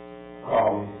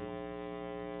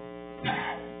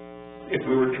 If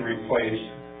we were to replace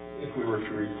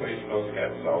those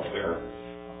heads out there,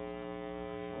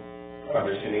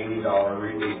 there's an $80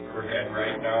 rebate per head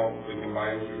right now. We can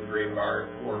buy them through Gray Bar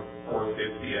for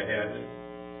 $450 a head.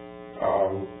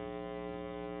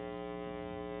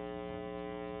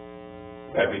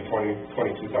 That'd be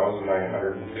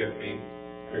 $22,950.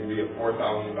 There'd be a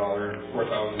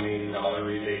 $4,080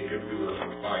 rebate if we were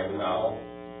buying now.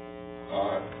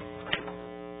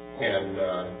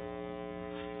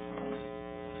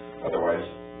 Otherwise,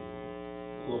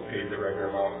 we'll pay the regular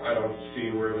amount. I don't see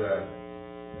where the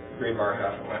Gray Bar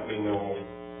hasn't let me know,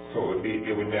 so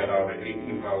it would net out at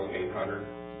 $18,800.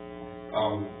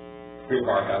 Gray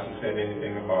Bar hasn't said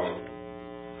anything about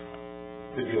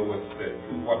to deal with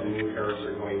what the new tariffs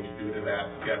are going to do to that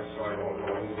yet, so I don't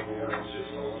know anything there. It's just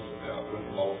all with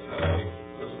the bulbs that I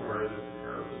was aware that the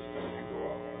tariff is going to go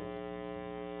up on.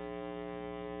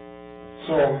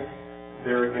 So,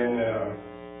 there again,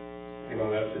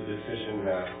 that's a decision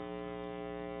that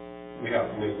we have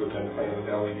to make. We've been playing with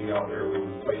LED out there. We've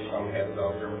replaced some heads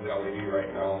out there with LED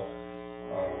right now.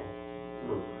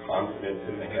 We're confident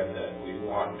in the head that we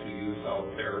want to use out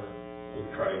there. We've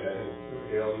tried, I think,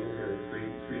 Dale, you heard three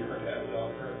different heads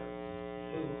out there.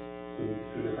 Two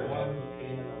different heads. One was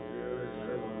painted on the rear, and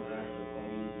the other one was actually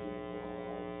painted.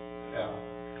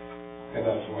 Yeah. And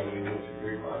that's the one we did to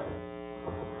Green Bar.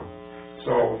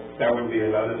 So that would be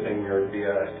another thing. There would be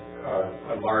a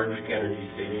large energy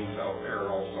savings out there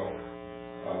also.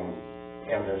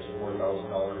 And there's a $4,000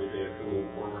 rebate if we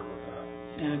move forward with that.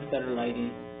 And it's better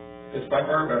lighting. It's by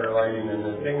far better lighting, and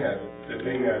the thing that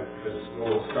the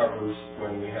school suffers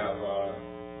when we have a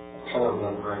power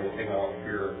limp or anything out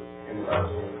here in the dark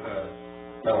with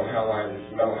metal halide is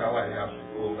metal halide has to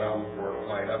cool down before it'll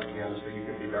light up again, so you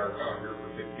can be dark out here for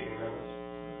 15 minutes.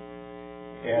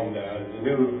 And the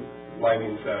new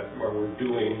lighting set, what we're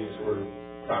doing is we're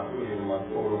not putting them on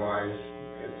photo eyes.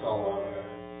 It's all on a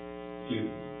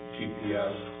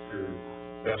GPS through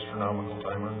Astronomical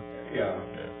timer. Yeah.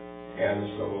 And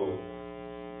so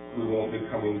we won't be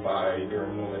coming by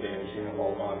during the day and seeing a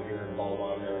bulb on here and a bulb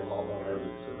on there and a bulb on there.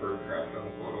 It's a bird trapped on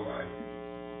the photo line.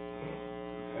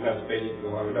 And that's basically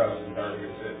what it does. It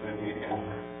targets it and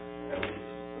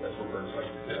that's what birds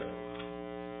like to sit.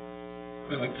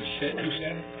 They like to sit, you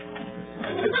said? I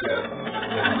just said.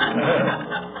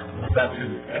 That's who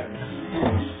said.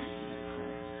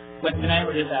 But tonight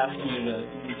we're just asking you to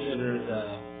consider the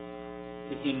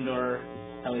indoor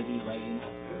LED lighting,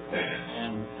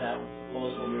 and that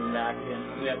proposal will bring back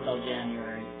in, we have till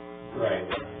January. Right.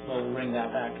 So we'll bring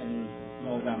that back in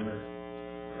November.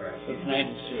 Right. So tonight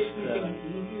it's just,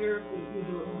 Easier if we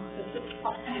do it once at a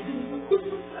time.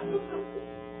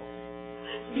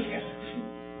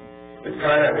 It's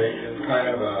kind of I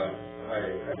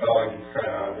felt like it's kind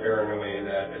of unfair in a way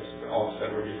that it's all of a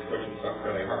sudden we're just pushing something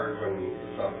really hard when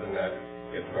it's something that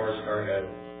if North Star had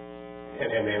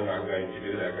and they're not going to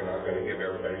do that, they're not gonna give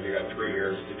everybody, you got 3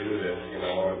 years to do this, you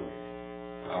know, and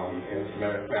as a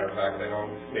matter of fact, I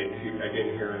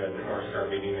didn't hear it at the North Star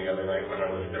meeting the other night when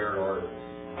I was there, or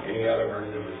any other one.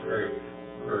 It was very,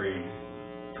 very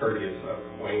courteous of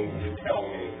Wayne to tell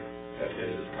me that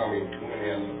this is coming to an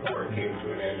end before it came to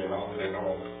an end and all that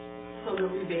all. So the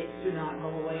rebates do not go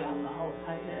away on the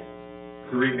outside head?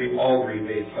 All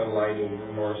rebates on lighting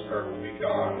in North Star will be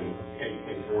gone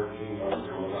in 14 months.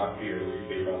 There will not be a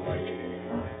rebate on lighting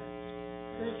anymore.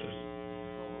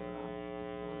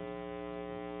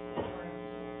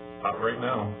 Not right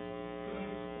now.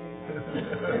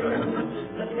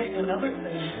 That's maybe another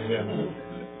thing. Yeah.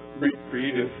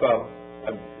 Reed, if, no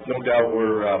doubt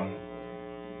we're,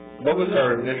 what was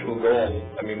our initial goal?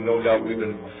 I mean, no doubt we've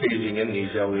been phasing in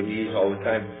these LEDs all the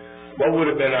time. What would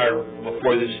have been our,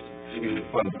 before it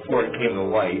came to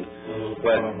light,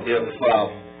 but if,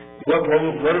 what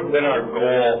would have been our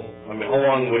goal? I mean, how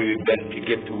long would it have been to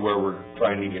get to where we're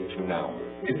trying to get to now?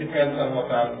 It depends on what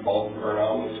fast the bulbs burn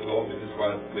out in the school. This is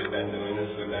what we've been doing.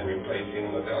 We've been replacing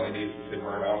them with LEDs as they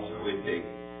burn out. So we take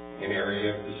an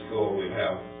area of the school, we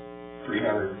have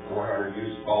 300, 400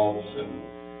 used bulbs, and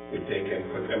we take and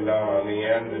put them down on the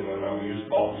end, and when unused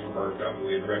bulbs are burnt up,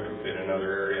 we'd retrofit another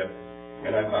area.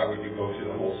 And I thought we could go through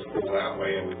the whole school that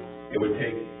way, and it would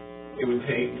take,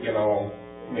 you know,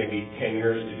 maybe 10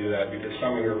 years to do that, because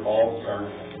some of your bulbs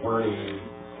aren't burning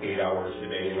 8 hours a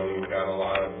day. You know, you've got a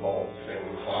lot of bulbs in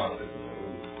closets.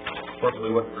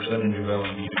 Roughly what percentage of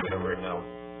LED do we have right now?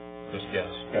 Just guess.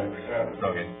 10%.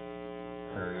 Okay.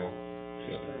 There you go.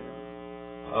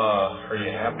 Are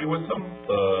you happy with them?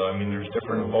 I mean, there's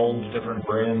different bulbs, different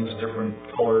brands, different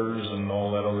colors, and all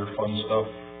that other fun stuff.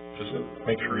 Just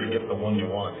make sure you get the one you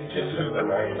want. It's just the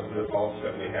nice the bulbs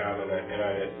that we have, and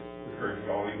I encourage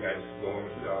all you guys to go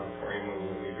into the auditorium when we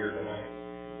leave here tonight.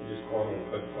 You just go in and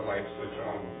put the light switch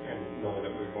on and know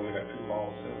that we've only got 2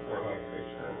 bulbs and 4 light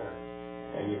fixture in there.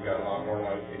 And you've got a lot more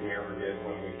light than you ever did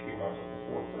when we came up with the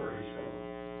 440. So.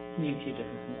 You keep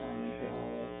different from elementary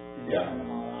hallway. Yeah. Turn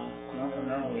them all on.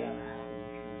 Normally I have.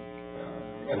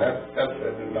 And that's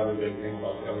another big thing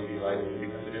about LED lighting,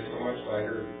 because it is so much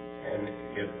lighter, and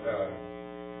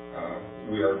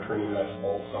we are turning less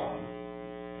bulbs on.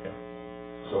 Yeah.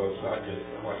 So it's not just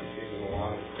what you see in the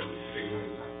lawn, it's seeing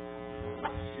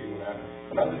that.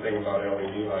 Another thing about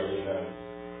LED lighting that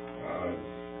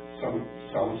some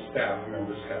staff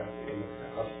members have in the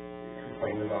past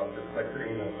complained about the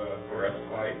flickering of the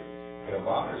fluorescent light, and it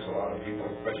bothers a lot of people,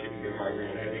 especially if you get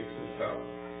migraine headaches and stuff.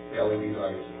 The LED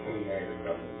light is a clean light, it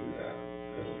doesn't do that.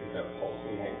 It doesn't get that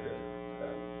pulsing light that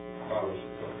bothers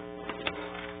people.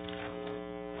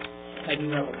 I do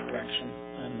have a correction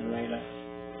on the write-up.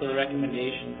 For the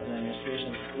recommendation for the administration,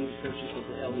 please purchase of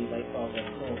the LED light bulb at a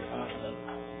total cost of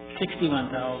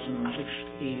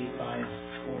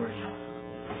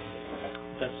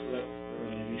 $61,685.40. That's what we're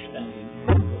going to be spending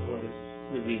before the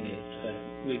rebates, but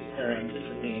we are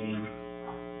anticipating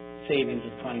savings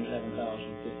of $27,055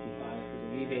 for the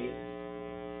rebate.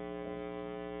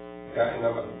 Yeah, and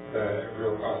the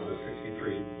real cost is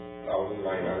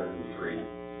 $63,903.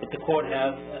 But the court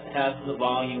has the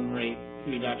volume rate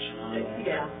reduction on there.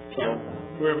 Yeah. So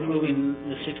we're approving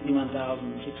the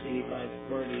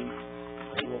 $61,685.40.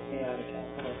 We'll pay out of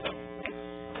capital.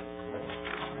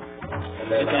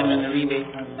 But then when the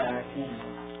rebate comes back in,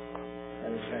 I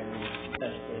would try to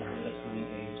best way to get the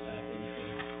rebates back into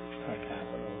our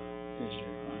capital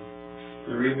district fund.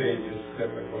 The rebate is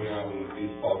typically on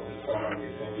these bulbs. If someone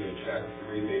can send you a check,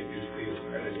 the rebate usually is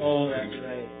credited. Oh, that's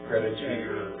right. Credit to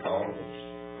your account.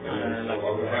 And then so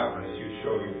what would happen is you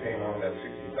show you're paying on that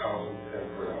 $60,000, and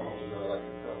for how much is our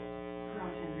electric bill?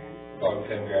 About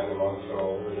 $10,000 a month.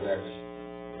 So over the next.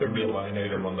 There'd be a line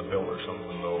item on the bill or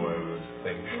something, though, I would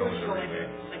think, showing the rebate.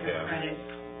 Like a credit.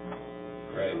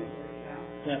 Right.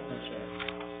 Yeah, that's right.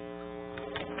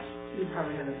 You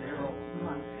probably had a 0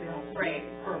 month bill. Right.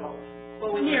 Per month.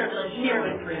 Well, we Nearly 3 yeah.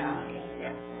 months.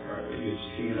 Yeah. Right, but you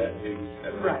see that big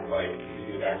Right. light,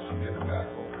 you can actually get it back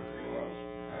over 3 months.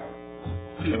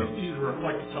 These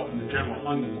reflect itself in the general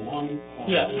fund in the long haul.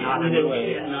 Yeah, Not in either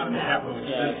way. Not in the capital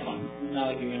expense Yeah, fund.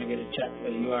 not like you're gonna get a check, but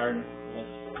you are,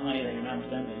 that's money that you're not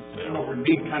spending. You know, we're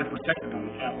being kind of protected on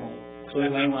the capital. So we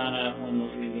may wanna, when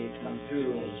those rebates come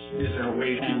through, Is there a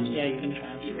way to? yeah, you can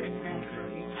transfer.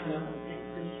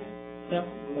 Yep,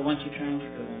 but once you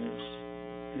transfer, then it's,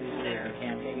 you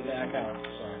can't take it back out,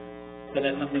 so. But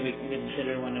that's something we can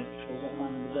consider when it shows up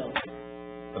on the bill.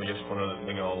 I guess one other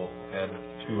thing I'll add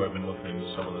too, I've been looking into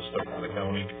some of the stuff for the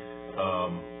county.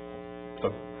 The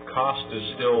cost is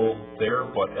still there,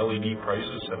 but LED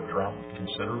prices have dropped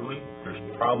considerably. There's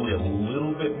probably a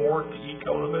little bit more to eke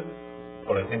out of it,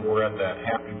 but I think we're at that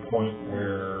happy point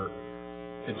where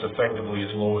it's effectively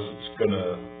as low as it's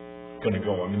gonna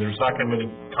go. I mean, there's not gonna be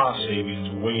any cost savings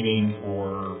waiting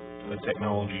for the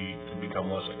technology to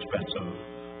become less expensive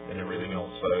and everything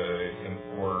else. And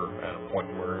we're at a point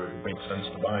where it makes sense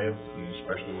to buy it, and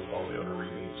especially with all the other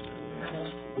rebates.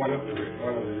 One of the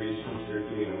reasons they're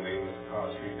doing away with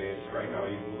cost rebates, right now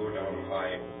you can go down and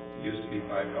buy, it used to be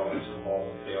 $5 a bulb,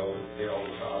 they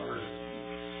always offer.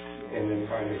 And then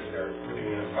finally start putting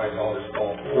in a $5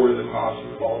 bulb for the cost of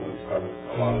the bulb.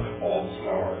 A lot of the bulbs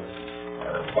now are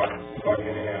 $1.50,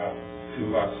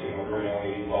 $2, for an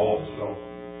LED bulb, so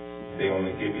they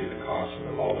only give you the cost of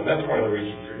the bulb. And that's one of the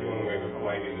reasons they're doing away with the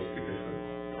lighting, is because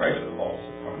the price of the bulbs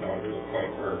has come down to the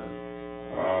point where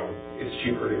it's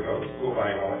cheaper to go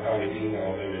buy an LED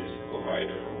now than it is to go buy a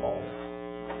different bulb.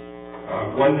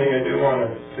 One thing I do want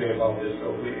to say about this,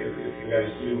 though, if you guys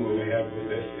do move ahead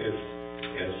with this, is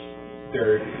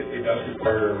it does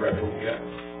require a retrofit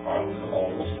on the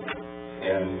bulbs,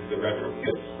 and the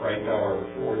retrofits right now are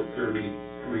 $433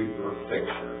 per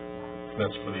fixture.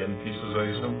 That's for the end pieces,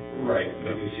 I assume? Right,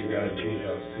 because you've got to change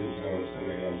out the zones and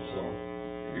again, so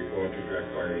you're going to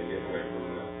direct wire and get away from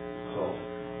that. So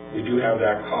we do have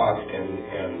that cost, and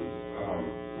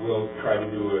we'll try to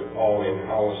do it all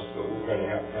in-house, but we're going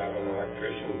to have an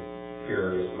electrician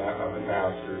here up in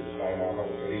Master to sign off on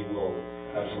it, so he will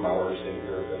have some hours in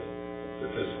here, but the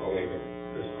physical labor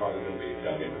is probably going to be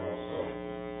done in-house, so.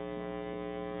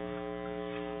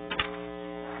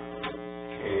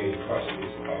 Any questions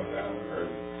about that, or?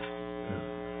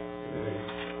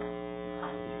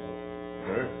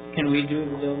 Can we do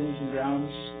the buildings and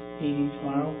grounds meeting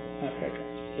tomorrow after our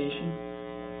consultation?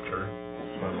 Sure.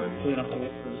 So we don't have to wait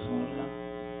for the zone now?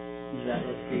 Does that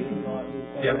look for you?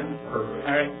 Yeah, perfect.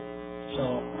 All right, so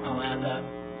I'll add that.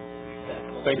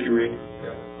 Thank you, Reed.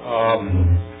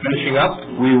 Finishing up,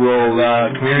 we will,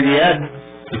 community ed,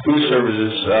 food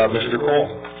services, Mr. Cole.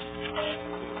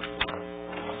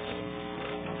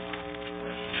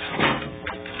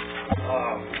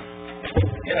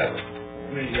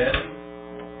 Community ed.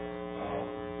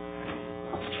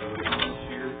 This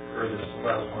year, or this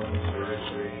last month, for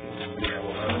restoration, we have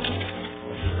 11,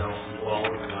 which is down from 12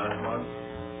 from last month.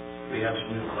 We have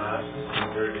some new classes,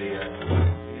 compared to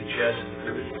the chess and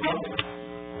cribbage club.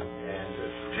 And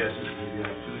chess is going to be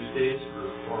on Tuesdays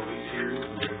for 4 weeks here.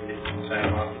 We're going to get some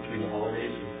time off between the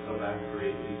holidays and come back for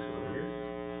 8 weeks over here.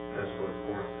 That's what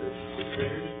 4th to 6th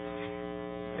graders.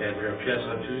 And we have chess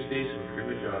on Tuesdays and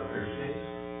cribbage on Thursdays.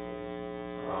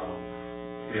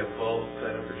 We have 12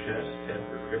 signed up for chess, 10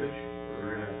 for cribbage.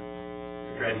 We're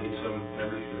trying to get some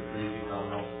members from the community to come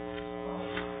help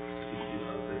teach kids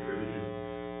how to play cribbage. And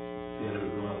at the end of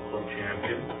it, we'll have a club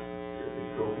champion, get a big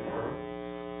trophy for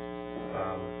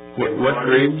them. What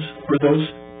grades were those?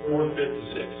 4th, 5th, and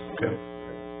 6th. Okay.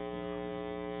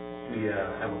 We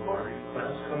have a barbecue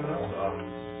class coming up.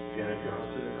 Janet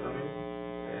Johnson is coming,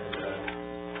 and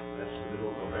that's the middle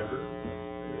of November.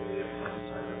 We have time to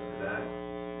sign up for that.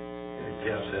 And it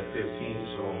caps at 15,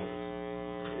 so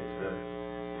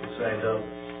it's signed up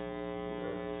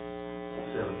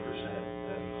 70%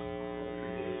 in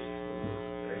 3 days.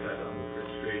 I got done with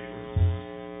registration.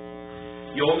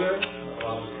 Yoga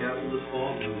was canceled this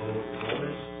fall due to low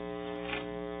enrollment.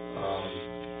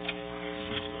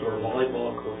 So our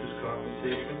volleyball coaches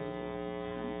compensation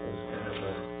was kind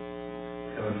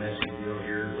of a messy deal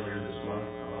here earlier this month.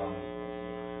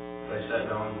 I sat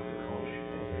down with the coach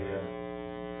and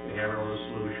we hammered out a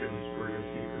solution. We're going to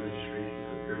keep the registration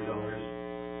for $30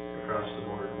 across the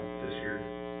board this year.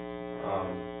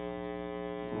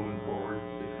 Moving forward,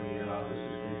 the community office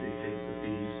is going to dictate the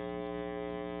fees,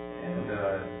 and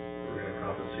we're going to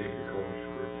compensate the coach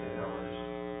for $10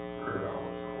 per hour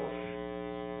coach,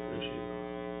 which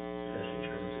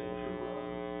essentially turns into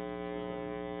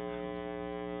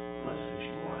less than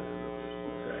she wanted in the first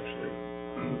place, actually.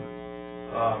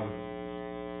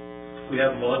 We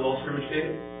have volleyball scrimmage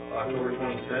day, October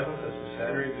 27th. That's a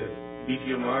Saturday with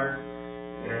BGMR,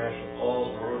 International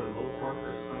Falls, Road, and Little Fork.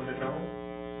 That's coming to town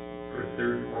for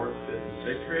 3rd, 4th, 5th, and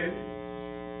 6th grade.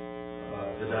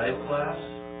 The dive class,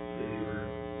 they were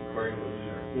inquiring about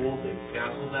using our pool. They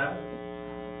canceled that.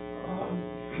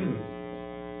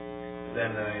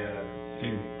 Then Do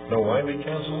you know why they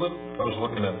canceled it? I was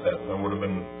looking at that. That would have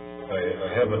been,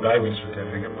 I have a diving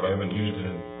certificate, but I haven't used it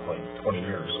in like 20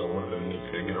 years, so it would have been neat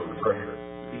to get a refresher.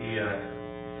 It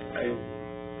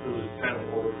was kind of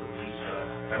over for Lisa.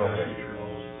 I'm not too sure all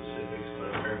the specifics,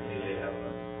 but apparently they're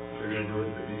going to do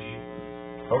it at the Gucci.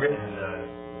 Okay. And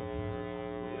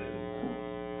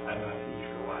I'm not too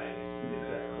sure why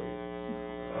exactly.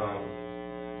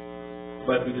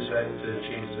 but we decided to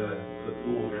change the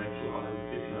pool rent to $150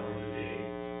 a day,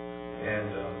 and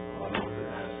on the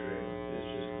master is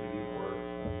just maybe for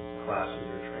classes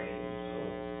or training, so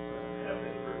have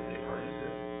any birthday parties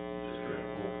that just rent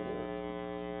the whole pool.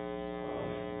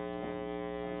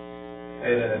 I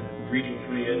had a region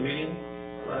committee ed meeting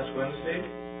last Wednesday.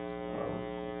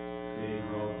 Meeting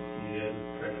where all the ed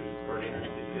directors and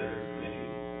coordinators get together, committee,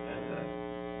 and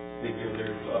they give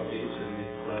their updates and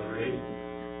they collaborate.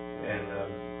 And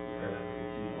kind of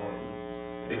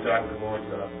they talked about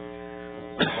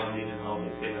funding and how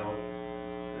they pay out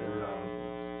their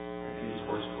any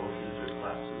sports coaches or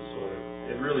classes, so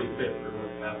it really fit for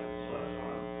what happens on.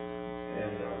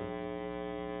 And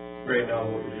right now,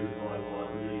 what we do with volleyball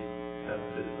really kind of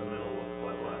fits in the middle of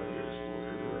what a lot of the other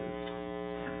schools are doing.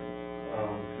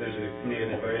 There's a committee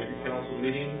and advisory council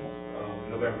meeting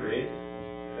November 8th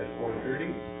at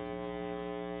 4:30.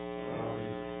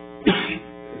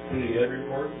 Community ed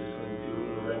report is going to be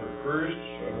due November 1st,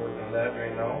 so I'm working on that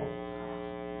right now.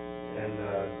 And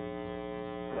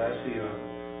lastly,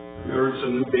 we ordered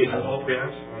some new baseball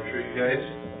pants. I'll show you guys.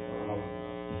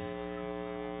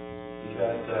 We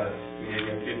got 50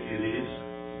 of these.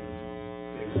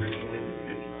 They were originally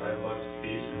 $55 a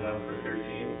piece, and now for 13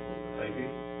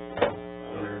 piping.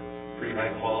 So they're pretty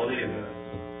high quality, and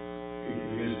you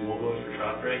can use logos for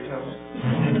ShopRite now.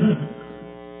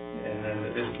 And then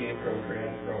this came from a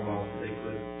grant from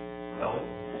Lakewood Health,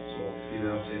 so see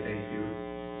them say thank you.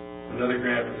 Another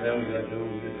grant from them, we got new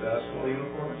youth basketball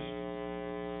uniforms.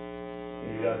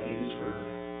 And you got these for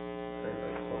like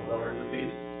 $12 a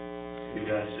piece. We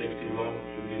got 60 of them,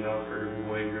 should be enough for every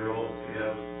boy and girl. We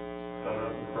have coming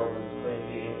up in programs and playing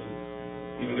games.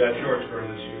 And even got shorts for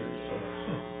them this year,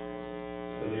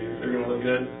 so they're gonna look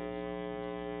good.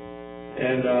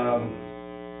 And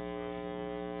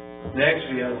next,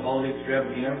 we have holiday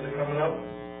extravaganza coming up,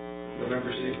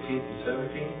 November 16th and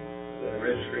 17th. The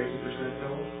registration for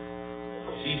those.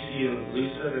 CC and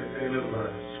Lisa, they're kind of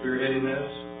spearheading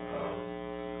this.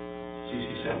 CC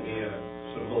sent me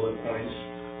some bullet points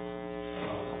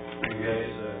for you guys.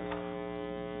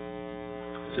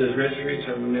 It says registrations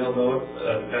have been mailed out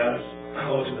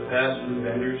to the past new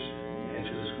vendors and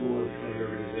to the school and community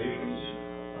organizations.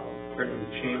 Currently,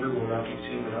 the chamber will not be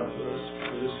teaming up with us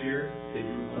for this year. They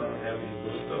do plan on having a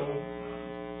booth though.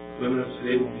 Women of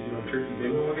today will be doing turkey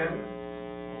bingo again.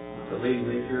 The Lady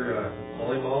Laker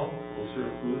volleyball will serve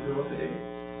food throughout the day.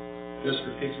 Just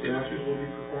for Kicks dancers will be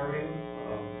performing.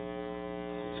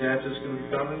 Santa's going to be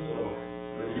coming, so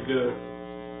it'll be good.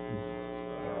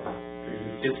 There's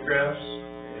the kids crafts,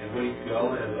 and Winnie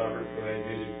Fiala has offered to provide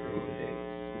music for the day.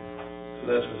 So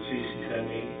that's what CC sent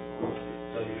me.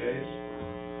 Tell you guys.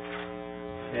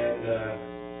 And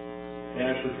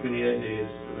National Community Ed Day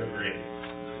is November 8th.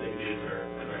 The same day as our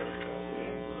advisory council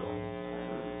meeting. So,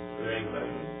 are there any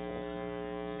questions?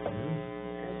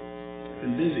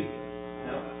 Been busy.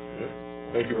 Yeah.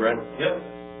 Thank you, Brad. Yep.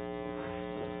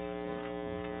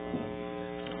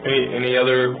 Any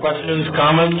other questions,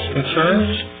 comments,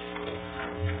 concerns?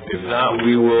 If not,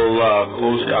 we will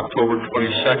close the October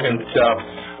 22nd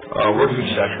working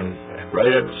session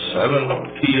right at 7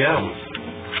 p.m.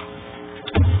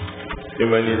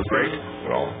 Anybody need a break?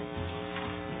 No.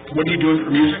 What are you doing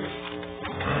for music?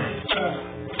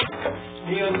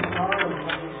 Me on the car, and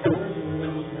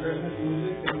Christmas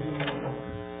music, and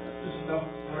this stuff,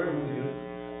 whatever we do.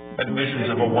 Admissions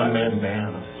of a one-man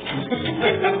band.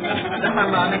 The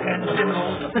harmonica and cymbals.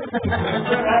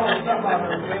 All the stuff out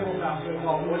there, tabletop, so it's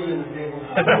all Woody in the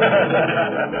tabletop.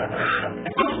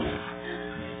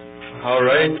 All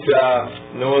right,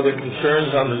 no other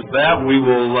concerns on that. We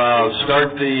will start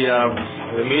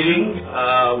the meeting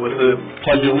with the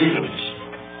Pledge of Allegiance.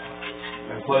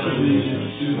 I pledge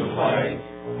allegiance to the flag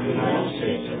of the United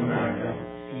States of America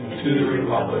and to the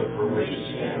republic for which it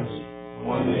stands,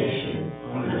 one nation,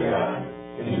 under God,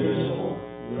 indivisible,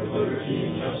 with liberty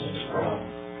and justice for all.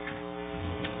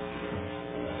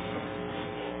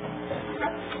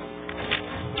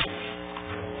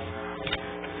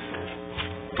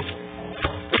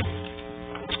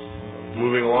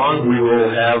 Moving along, we will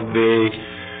have the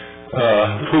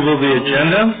approval of the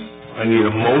agenda. I need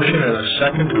a motion and a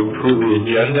second to approve the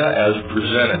agenda as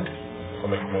presented. I'll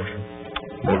make a motion.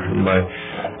 Motion by...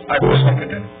 I will second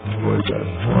it.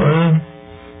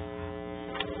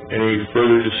 Any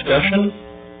further discussion?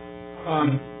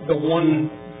 The one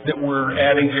that we're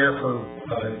adding here for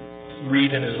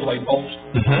Reed and his light bulbs,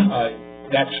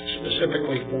 that's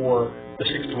specifically for the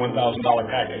 $61,000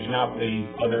 package, not the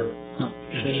other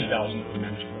 $60,000 that we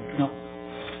mentioned. No.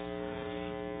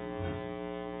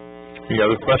 Any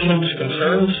other questions,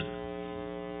 concerns?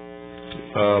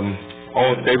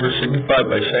 All in favor signify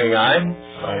by saying aye.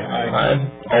 Aye.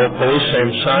 All opposed,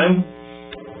 same sign.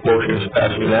 Motion is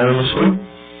passed unanimously.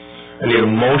 I need a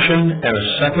motion and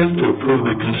a second to approve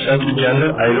the consent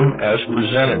agenda item as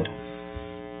presented.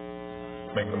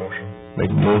 Make the motion. Make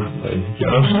a motion by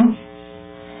Johnson,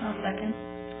 I'll second.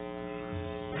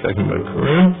 second by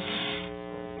Corinne.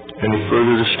 Any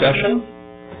further discussion?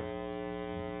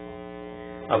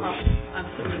 I'm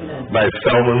assuming that, By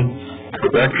Feldman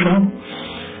correction.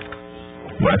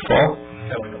 My fault.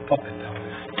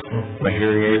 My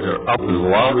hearing aids are up as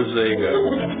loud as they go.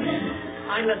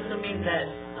 I'm assuming that,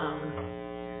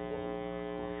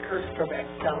 Kurt's Quebec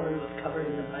salary was covered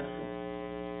in the budget.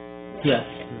 Yes.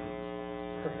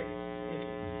 Perfect.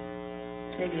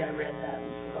 Maybe I read that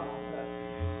and forgot, but.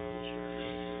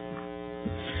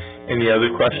 Any other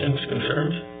questions,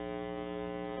 concerns?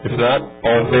 If not,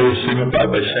 all in favor signify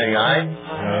by saying aye.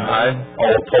 Aye.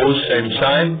 All opposed, same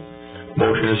sign.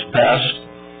 Motion is passed.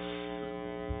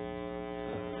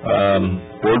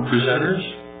 Board presenters,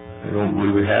 I don't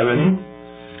believe we have any.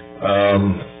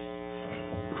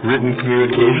 Written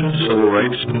communication, civil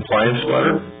rights compliance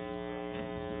letter.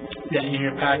 Yeah, in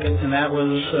your packet, and that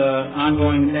was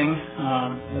ongoing thing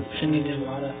that Cindy did a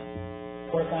lot of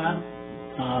work on.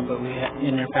 But we had,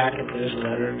 in your packet, there's a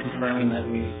letter confirming that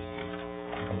we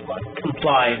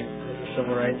complied with the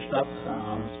civil rights stuff.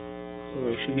 So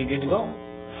we should be good to go.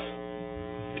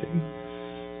 Okay.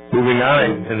 Moving on,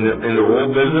 in the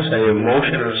old business, I need a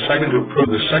motion and a second to approve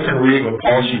the second reading of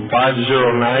policy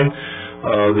 509,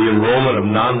 the enrollment of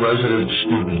non-resident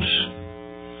students.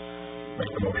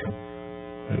 Make the motion.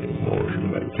 Motion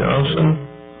by Johnson.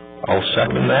 I'll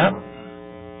second that.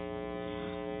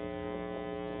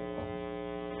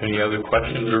 Any other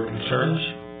questions or concerns?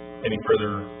 Any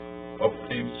further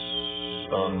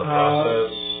updates on the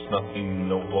process? Nothing,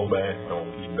 no blowback, no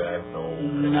feedback, no...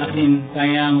 Nothing.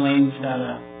 Diane Lane's got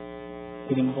a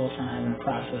getting close on having a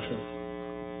process of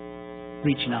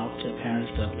reaching out to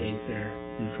parents to update their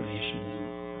information.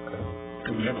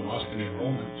 Because we haven't lost any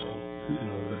enrollment, so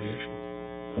no litigation.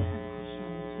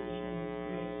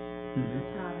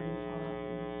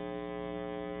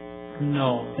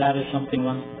 No, that is something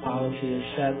once the policy is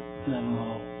set,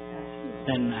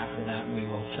 then after that we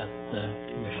will set the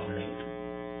tuition rate.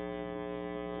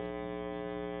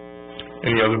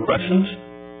 Any other questions?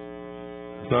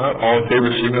 If not, all in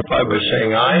favor signify by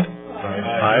saying aye.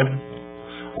 Aye.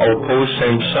 All opposed,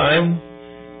 same sign.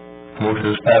 Motion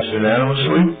is passed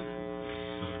unanimously.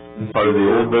 And part of the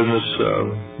old business,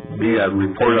 B, a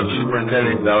report on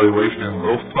superintendent evaluation and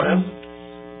growth plan.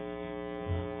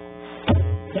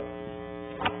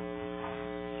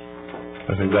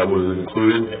 I think that was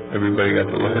included. Everybody got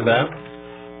to look at that?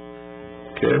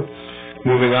 Okay.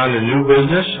 Moving on to new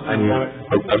business. I'm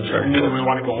sorry. Do we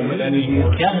want to go over that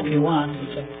anymore? Yeah, if you want.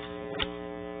 You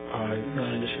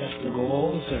want to discuss the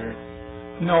goals or?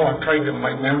 No, I'm trying to,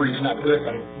 my memory's not good,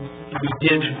 but we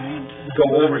did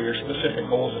go over your specific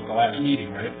goals at the last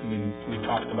meeting, right? I mean, we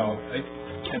talked about,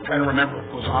 I'm trying to remember if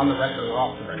it was on the record or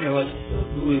off the record. It was,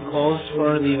 we closed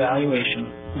for the evaluation,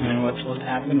 and what's supposed to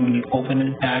happen when you open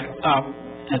it back up,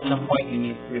 at some point you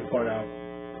need to report out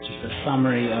just a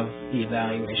summary of the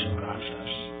evaluation process.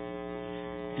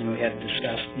 And we had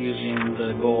discussed using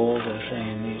the goals as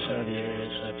saying these are the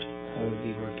areas that I would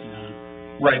be working on.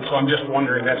 Right, so I'm just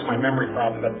wondering, that's my memory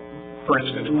problem, but for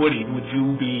instance, Woody, would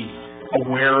you be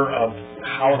aware of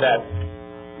how that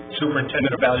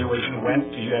superintendent evaluation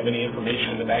went? Do you have any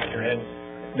information in the back of your head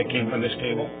that came from this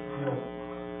table?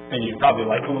 And you'd probably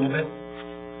like a little bit?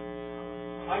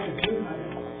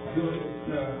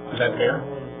 Is that fair?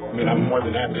 I mean, I'm more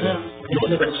than happy to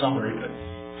do a quick summary, but.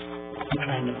 I'm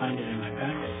trying to find it in my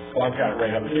packet. Well, I've got it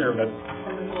right up here, but.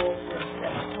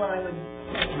 What I would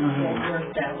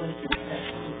work that was to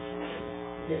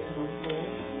get to those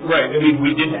goals. Right, I mean,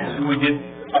 we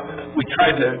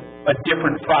tried a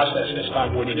different process this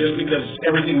time, Woody, just because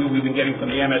everything that we've been getting from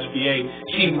the MSBA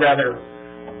seemed rather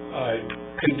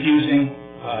confusing.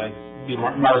 The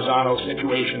Marzano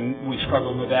situation, we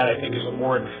struggled with that, I think, as a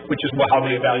board, which is how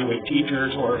they evaluate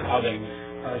teachers or how they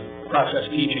process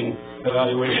teaching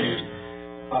evaluations.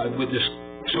 With this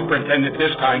superintendent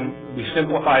this time, we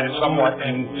simplified it somewhat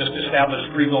and just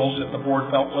established 3 goals that the board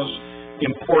felt was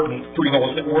important, 3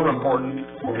 goals that were important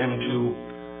for him to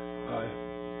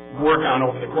work on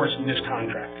over the course of this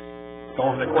contract.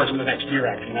 Over the course of the next year,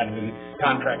 actually, not even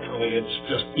contractually, it's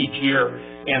just each year,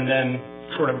 and then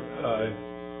sort of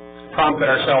prompted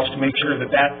ourselves to make sure that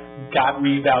that got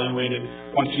reevaluated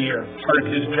once a year. Part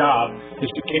of his job is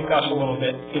to kick us a little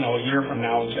bit, a year from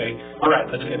now and say, all right,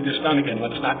 let's get this done again.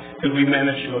 Let's not, because we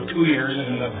managed to go 2 years,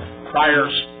 and in the prior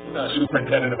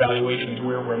superintendent evaluations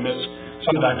where we're missed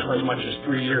sometimes for as much as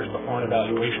 3 years before an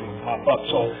evaluation will pop up.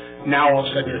 So now all of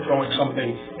a sudden you're throwing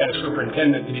something at a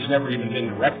superintendent that he's never even been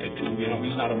directed to. You know,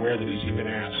 he's not aware that he's even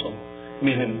asked. So, I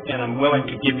mean, and I'm willing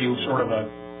to give you sort of a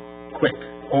quick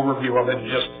overview of it,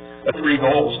 just the 3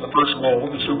 goals. The first goal,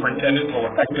 the superintendent will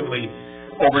effectively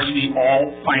oversee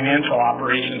all financial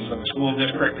operations of the school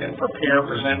district and prepare,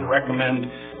 present, and recommend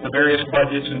the various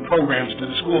budgets and programs to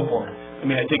the school board. I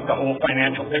mean, I think the whole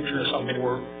financial picture is something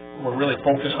we're really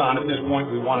focused on at this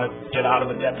point. We want to get out of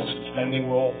the deficit spending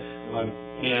role,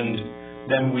 and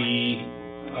then we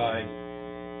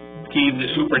gave the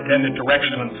superintendent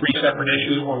direction on 3 separate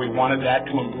issues where we wanted that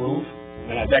to improve,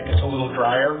 and that gets a little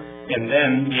drier. And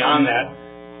then beyond that,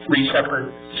 3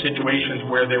 separate situations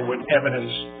where there would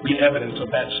be evidence of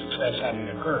that success having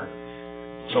occurred.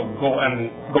 So goal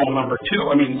number 2,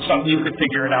 I mean, you could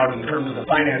figure it out in terms of the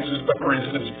finances, but for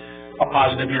instance, a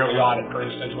positive yearly audit, for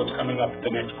instance, what's coming up at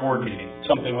the next board meeting.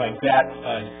 Something like that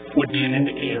would be an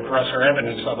indicator for us or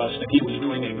evidence of us that he was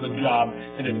doing a good job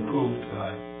and improved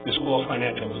the school's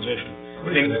financial position.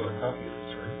 We can have a copy of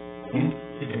this, right?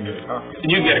 You can get a copy.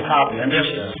 You can get a copy. I'm just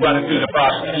running through the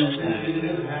process.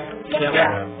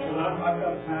 Yeah. I've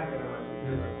got a packet of it.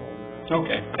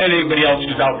 Okay. And anybody else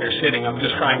who's out there sitting, I'm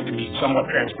just trying to be somewhat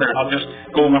transparent. I'll just,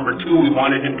 goal number 2, we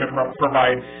wanted him to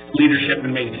provide leadership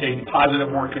and maintain positive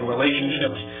working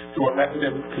relationships through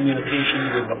effective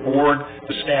communication with the board,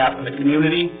 the staff, and the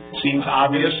community. Seems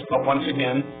obvious, but once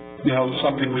again, you know,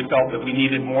 something we felt that we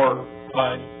needed more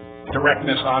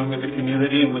directness on with the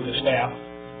community and with the staff.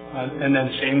 And then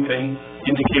same thing,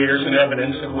 indicators and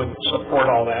evidence that would support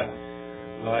all that.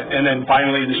 And then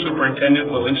finally, the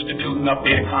superintendent will institute and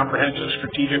update a comprehensive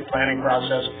strategic planning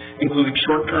process, including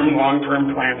short-term and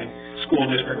long-term planning, school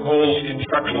district goals,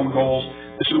 instructional goals.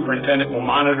 The superintendent will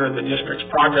monitor the district's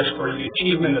progress towards the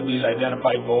achievement of these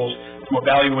identified goals through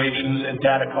evaluations and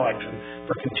data collection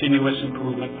for continuous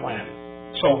improvement planning.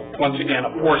 So, once again,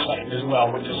 a foresight as well,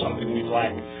 which is something we've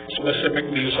lacked.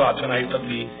 Specifically, you saw tonight of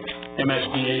the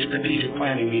MSBA strategic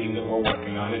planning meeting that we're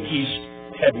working on, and he's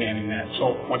head-manning that.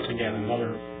 So, once again,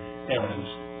 another evidence.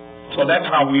 So that's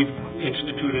how we've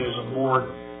instituted as a board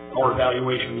our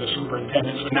evaluation of the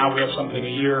superintendent. So now we have something a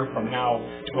year from now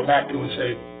to go back to and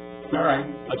say, all right,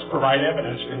 let's provide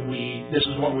evidence, and this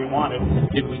is what we wanted.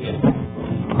 Did we get it? We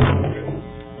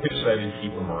decided to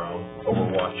keep them around, but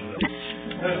we're watching them.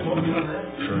 Sure.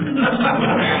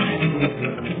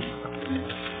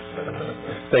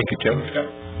 Thank you, Tim.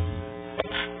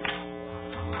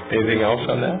 Anything else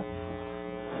on that?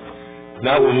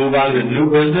 Now we'll move on to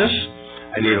new business.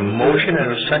 I need a motion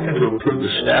and a second to approve the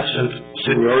staff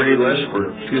seniority list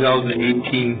for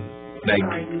 2018-19.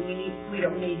 Sorry, we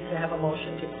don't need to have a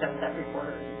motion to accept that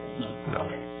report. No.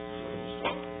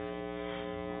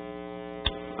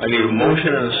 I need a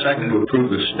motion and a second to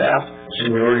approve the staff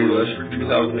seniority list for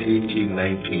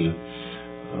 2018-19.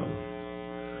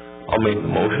 I'll make the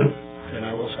motion. And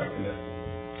I will second it.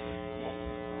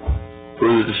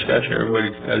 Further discussion, everybody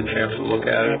got a chance to look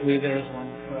at it? I believe there is one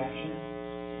correction.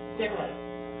 There was.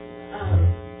 A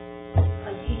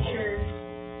teacher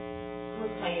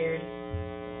was hired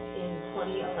in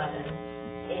 2011,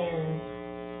 and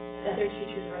the other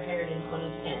teachers were hired in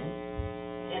 2010.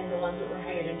 And the ones that were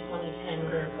hired in 2010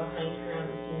 were behind her on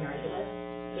the seniority list,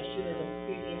 but she was a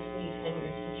previously tenured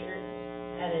teacher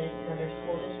at another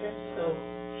school district, so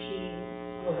she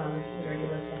was on the seniority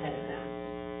list ahead of them.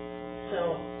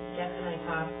 So Jeff and I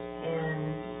talked,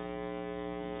 and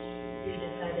we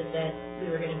decided that we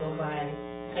were going to go by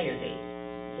hire date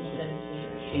instead of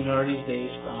seniority. Seniority is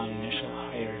based on initial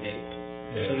hire date.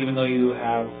 So even though you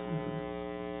have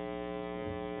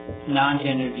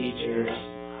non-tenured teachers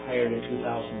hired in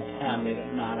 2010,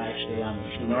 they're not actually on the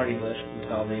seniority list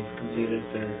until they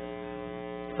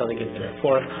get their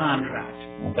 4th contract.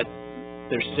 But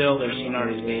they're still their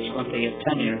seniority is based once they get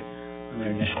tenure on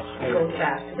their initial hire. Go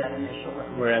back to that initial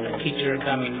one. Whereas a teacher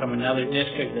coming from another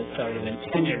district that's already been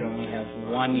tenured only has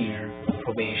 1 year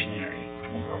probationary.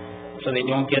 So they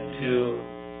don't get to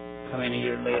come in a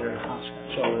year later and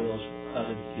switch over those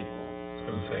other people. I was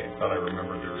going to say, I thought I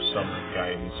remembered there was some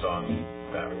guidance on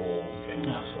that whole thing.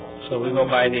 No. So we go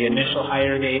by the initial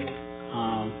hire date,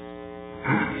 and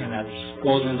that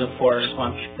goes into force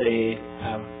once they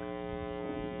have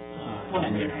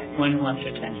tenure. Once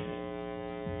they're tenured.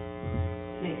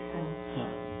 Makes sense.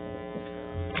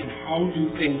 And how do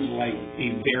things like a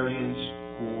variance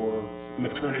or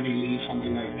maternity leave,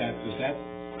 something like that, does that?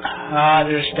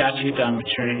 There's statute on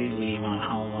maternity leave on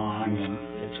how long, and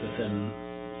it's within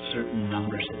certain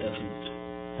numbers. It doesn't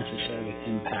necessarily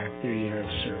impact their year of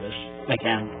service. I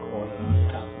can't quote it on the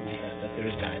top of my head, but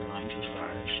there's guidelines as far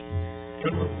as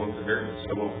What's the variance?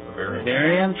 Still with the variance?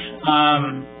 Variance,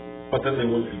 But then they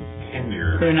wouldn't be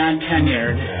tenured. they're not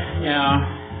tenured, yeah.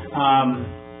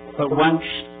 But once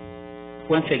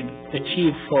they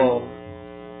achieve full,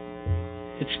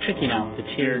 it's tricky now, the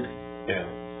tiered Yeah.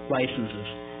 licenses.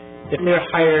 If they're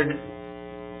hired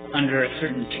under a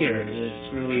certain tier,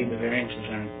 it's really, the variances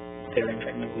aren't, they're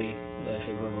technically, as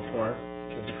they were before.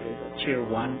 So if it's tier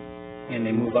 1, and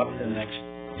they move up to the next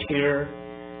tier,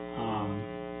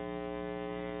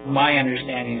 my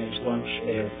understanding is once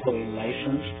they're fully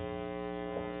licensed,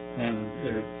 then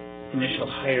their initial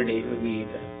hire date would be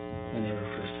when they were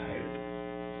first hired.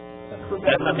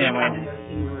 That's something I'm waiting.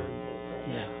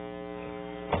 Yeah.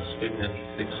 Didn't have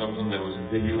to think something that was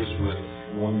ambiguous with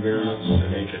one variance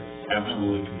and make it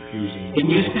absolutely confusing. It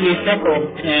used to be simple,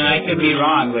 and I could be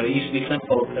wrong, but it used to be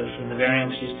simple because the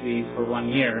variance used to be for 1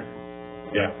 year.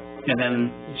 Yeah. And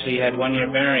then, so you had 1 year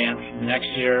variance, the next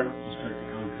year,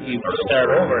 you start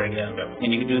over again,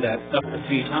 and you could do that up to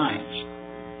 3 times.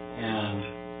 And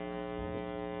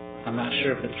I'm not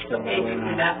sure if it's still that way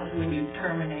Basically, now. that was when you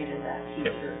terminated that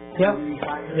teacher. Yep. and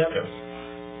rehired. Yep.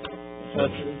 So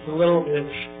it's a little,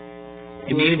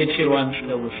 and maybe the tier 1's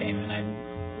still the same, and I'm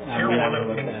Tier gonna have 1, to I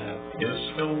look think, that up. is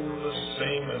still the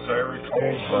same as I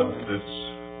recall, but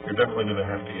you're definitely gonna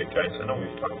have to get guys. I know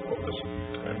we've talked about this a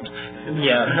few times.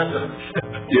 Yeah.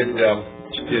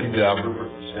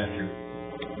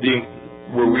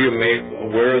 Were we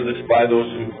aware of this by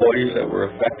those employees that were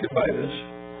affected by this?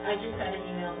 I just got an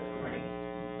email this morning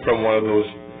From one of those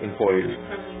employees?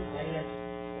 from the employee.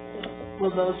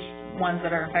 Will those ones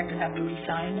that are affected have to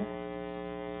re-sign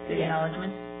the Yes.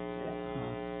 acknowledgement?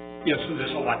 Yes, so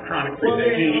this electronic Well,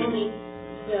 there's presentation. only,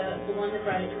 the one that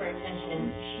brought it to our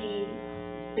attention,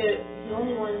 the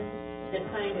only one that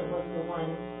signed it was the one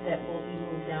that will be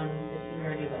moved down the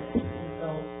seniority list. And so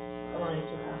I wanted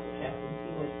to cross check and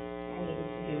see what I needed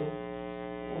to do.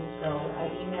 And so I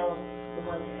emailed the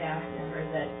one staff member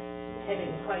that had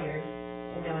inquired,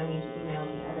 and now I need to email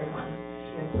the other one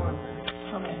to inform them.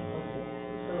 Okay.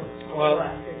 So, Well,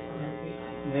 after some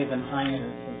information. they've been signing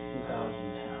it since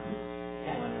 2010.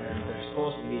 Yeah. When they're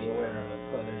supposed to be aware of it,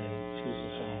 whether they choose to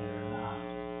sign it or not.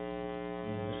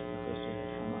 And this is the first year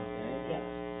it's come up, right? Yeah.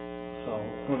 So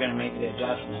we're gonna make the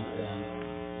adjustment and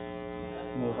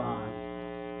move on.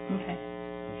 Okay.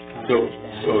 It's kind of So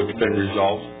understandable. it's been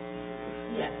resolved?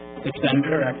 Yes. It's been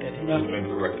corrected. It's been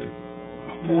corrected.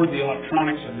 For the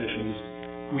electronic submissions,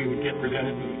 we would get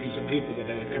presented with a piece of paper that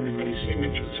had everybody's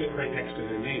signature sit right next to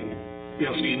their name. You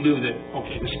know, so you knew that,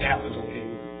 okay, the staff is okay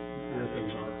with where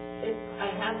things are. I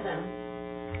have them,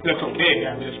 That's okay,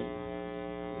 I'm just,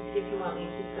 if you want me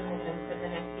to submit them for the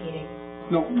next meeting.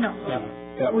 no, No.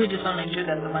 Yep. We just want to make sure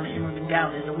that the one that you're moving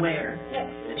down is aware Yes.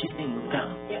 that she's being moved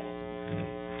down. Yep.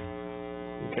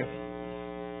 Okay.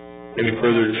 Any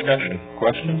further discussion?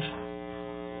 Questions?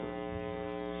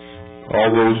 All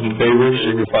those in favor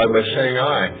signify by saying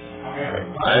aye.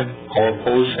 Aye. All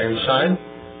opposed, same sign.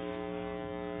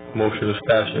 Motion is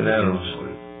passed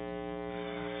unanimously.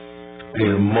 I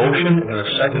need a motion and a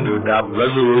second to adopt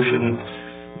resolution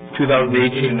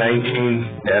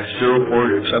 2018-19-04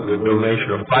 to accept a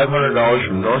donation of $500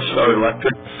 from North Star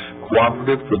Electric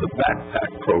Cooperative for the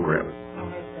backpack program.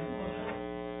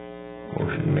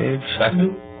 Motion made,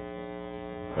 second.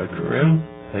 By Corinne,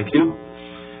 thank you.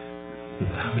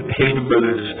 Any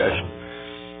further discussion?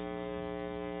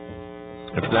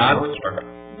 If not,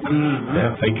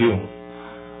 yeah, thank you.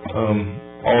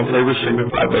 All in favor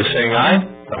signify by saying aye.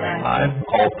 Aye.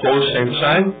 All opposed, same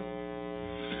sign.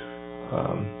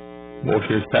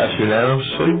 Motion is passed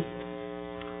unanimously.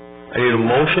 I need a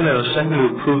motion and a second to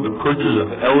approve the purchase of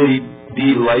LED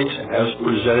lights as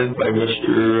presented by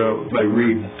by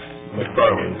Reed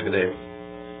McFarland today.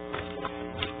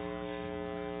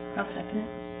 I'll second it.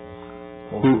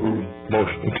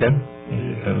 Motion, Ken,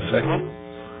 and a second.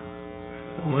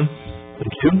 Ellen,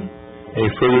 thank you. Any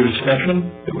further discussion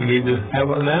that we need to have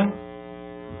on that?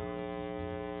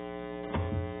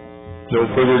 No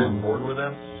further. On board with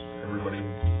that? Everybody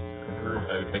concur?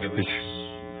 I think it's a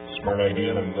smart idea,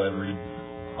 and I'm glad Reed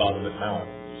thought of it now,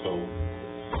 so.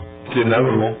 It's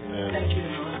inevitable. Thank you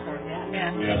for that.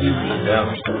 Yeah. Yeah.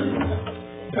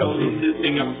 well, the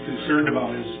thing I'm concerned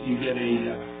about is you get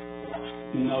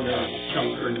another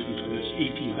chunk, for instance, of this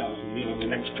 18,000, you know, the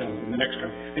next chunk and the next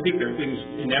chunk. I think there are things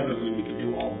inevitably we can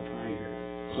do all the time here.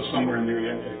 So somewhere in there,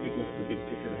 you have to, I think, look at the big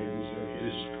ticket items, okay,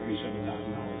 this is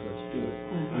 $27,000, let's do it.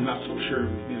 I'm not so sure,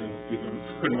 you know, we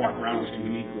couldn't walk around and say,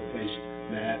 we need to replace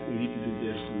that, we need to do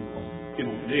this, and, you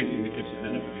know, anything that gets the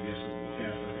benefit, I guess, is the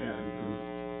cash like that.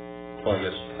 Well, I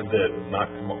guess, had that not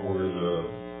come up where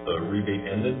the rebate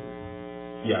ended,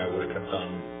 yeah, I would have kept on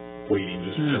waiting,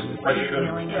 just the price should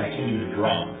continue to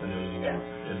drop,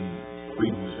 and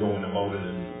Reed was going about it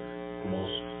in the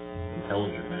most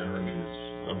intelligent manner. I mean, it's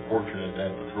unfortunate to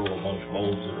have to throw a bunch of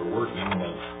bulbs that are working,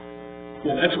 but.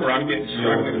 Well, that's where I'm getting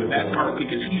struggling with that part,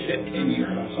 because he said 10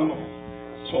 years on some of them.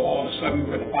 So all of a sudden,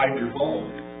 with a 5-year bulb,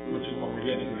 which is what we're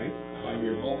getting, right?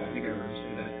 5-year bulb, I think I heard you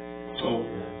say that. So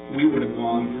we would have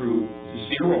gone through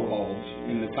 0 bulbs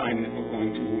in the time that we're going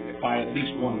to buy at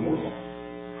least one more bulb.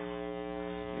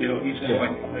 You know, he said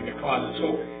like a closet.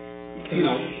 So, you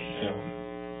know,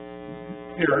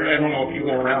 I don't know if you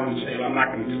go around and say, well, I'm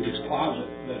not going to do this closet.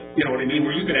 You know what I mean?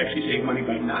 Where you could actually save money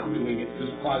by not doing it,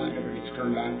 because the closet never gets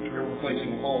turned on. You're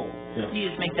replacing a bulb. You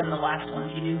just make them the last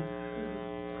ones you do.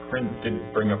 Brent did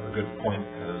bring up a good point,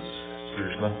 because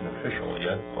there's nothing official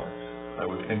yet, but I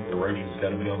would think the writing's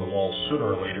got to be on the wall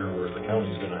sooner or later, where the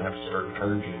county's going to have to start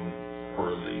charging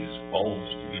for these bulbs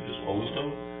to be disposed of.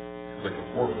 Like a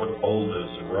 4-foot bulb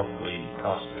is roughly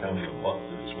cost the county $1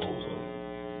 to dispose of.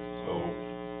 So,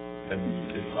 and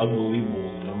it's unbelievable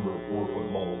the number of 4-foot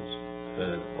bulbs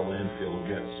that the landfill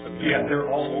gets. I mean, Yeah, they're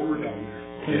all over down there.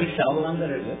 Can we sell the ones that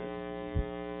are good?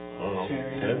 I don't know,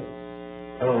 Ted?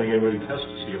 I don't think anybody tests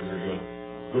to see if they're good.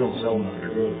 We don't sell them if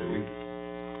they're good, do we?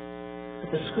 At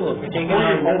the school, if we take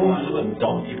Before you bulbs to the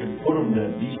dump, you can put them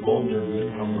that these bulbs are good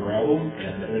from the gravel,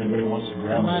 and if anybody wants to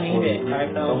grab them. on eBay,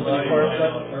 5,000 Somebody for might a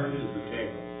have purchased the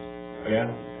table. Yeah,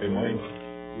 they might.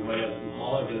 You might have some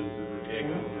colleges that would take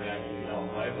them and actually help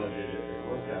my budget if it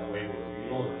worked that way, but if you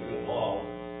don't have a good wall,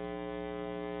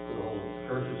 the whole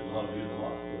churches will love to use them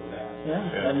up for that.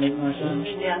 Yeah, that'd make more sense.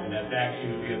 Yeah. And that's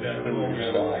actually would be a better program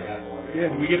than I got one.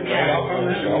 Yeah, do we get a payout on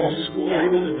that? Is the school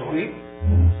able to donate?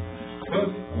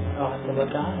 I'll have to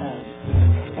look on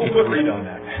that. We'll put Reed on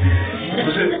that. It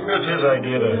was his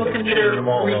idea to Look into get their them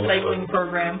all out. recycling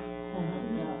program.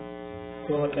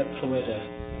 We'll look at the way to,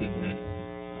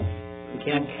 we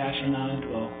can't cash in on it,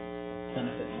 we'll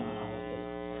benefit someone else.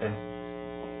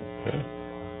 Okay.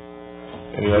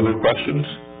 Any other questions?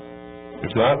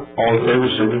 If not, all in favor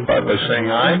signify by saying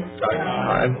aye.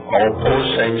 Aye. All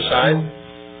opposed, same sign.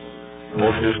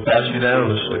 Motion is passed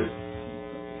unanimously.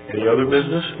 Any other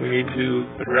business we need to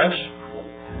address?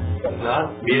 If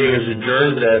not, meeting is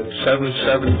adjourned at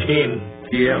 7:17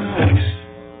 p.m.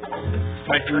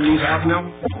 Can I turn these off now?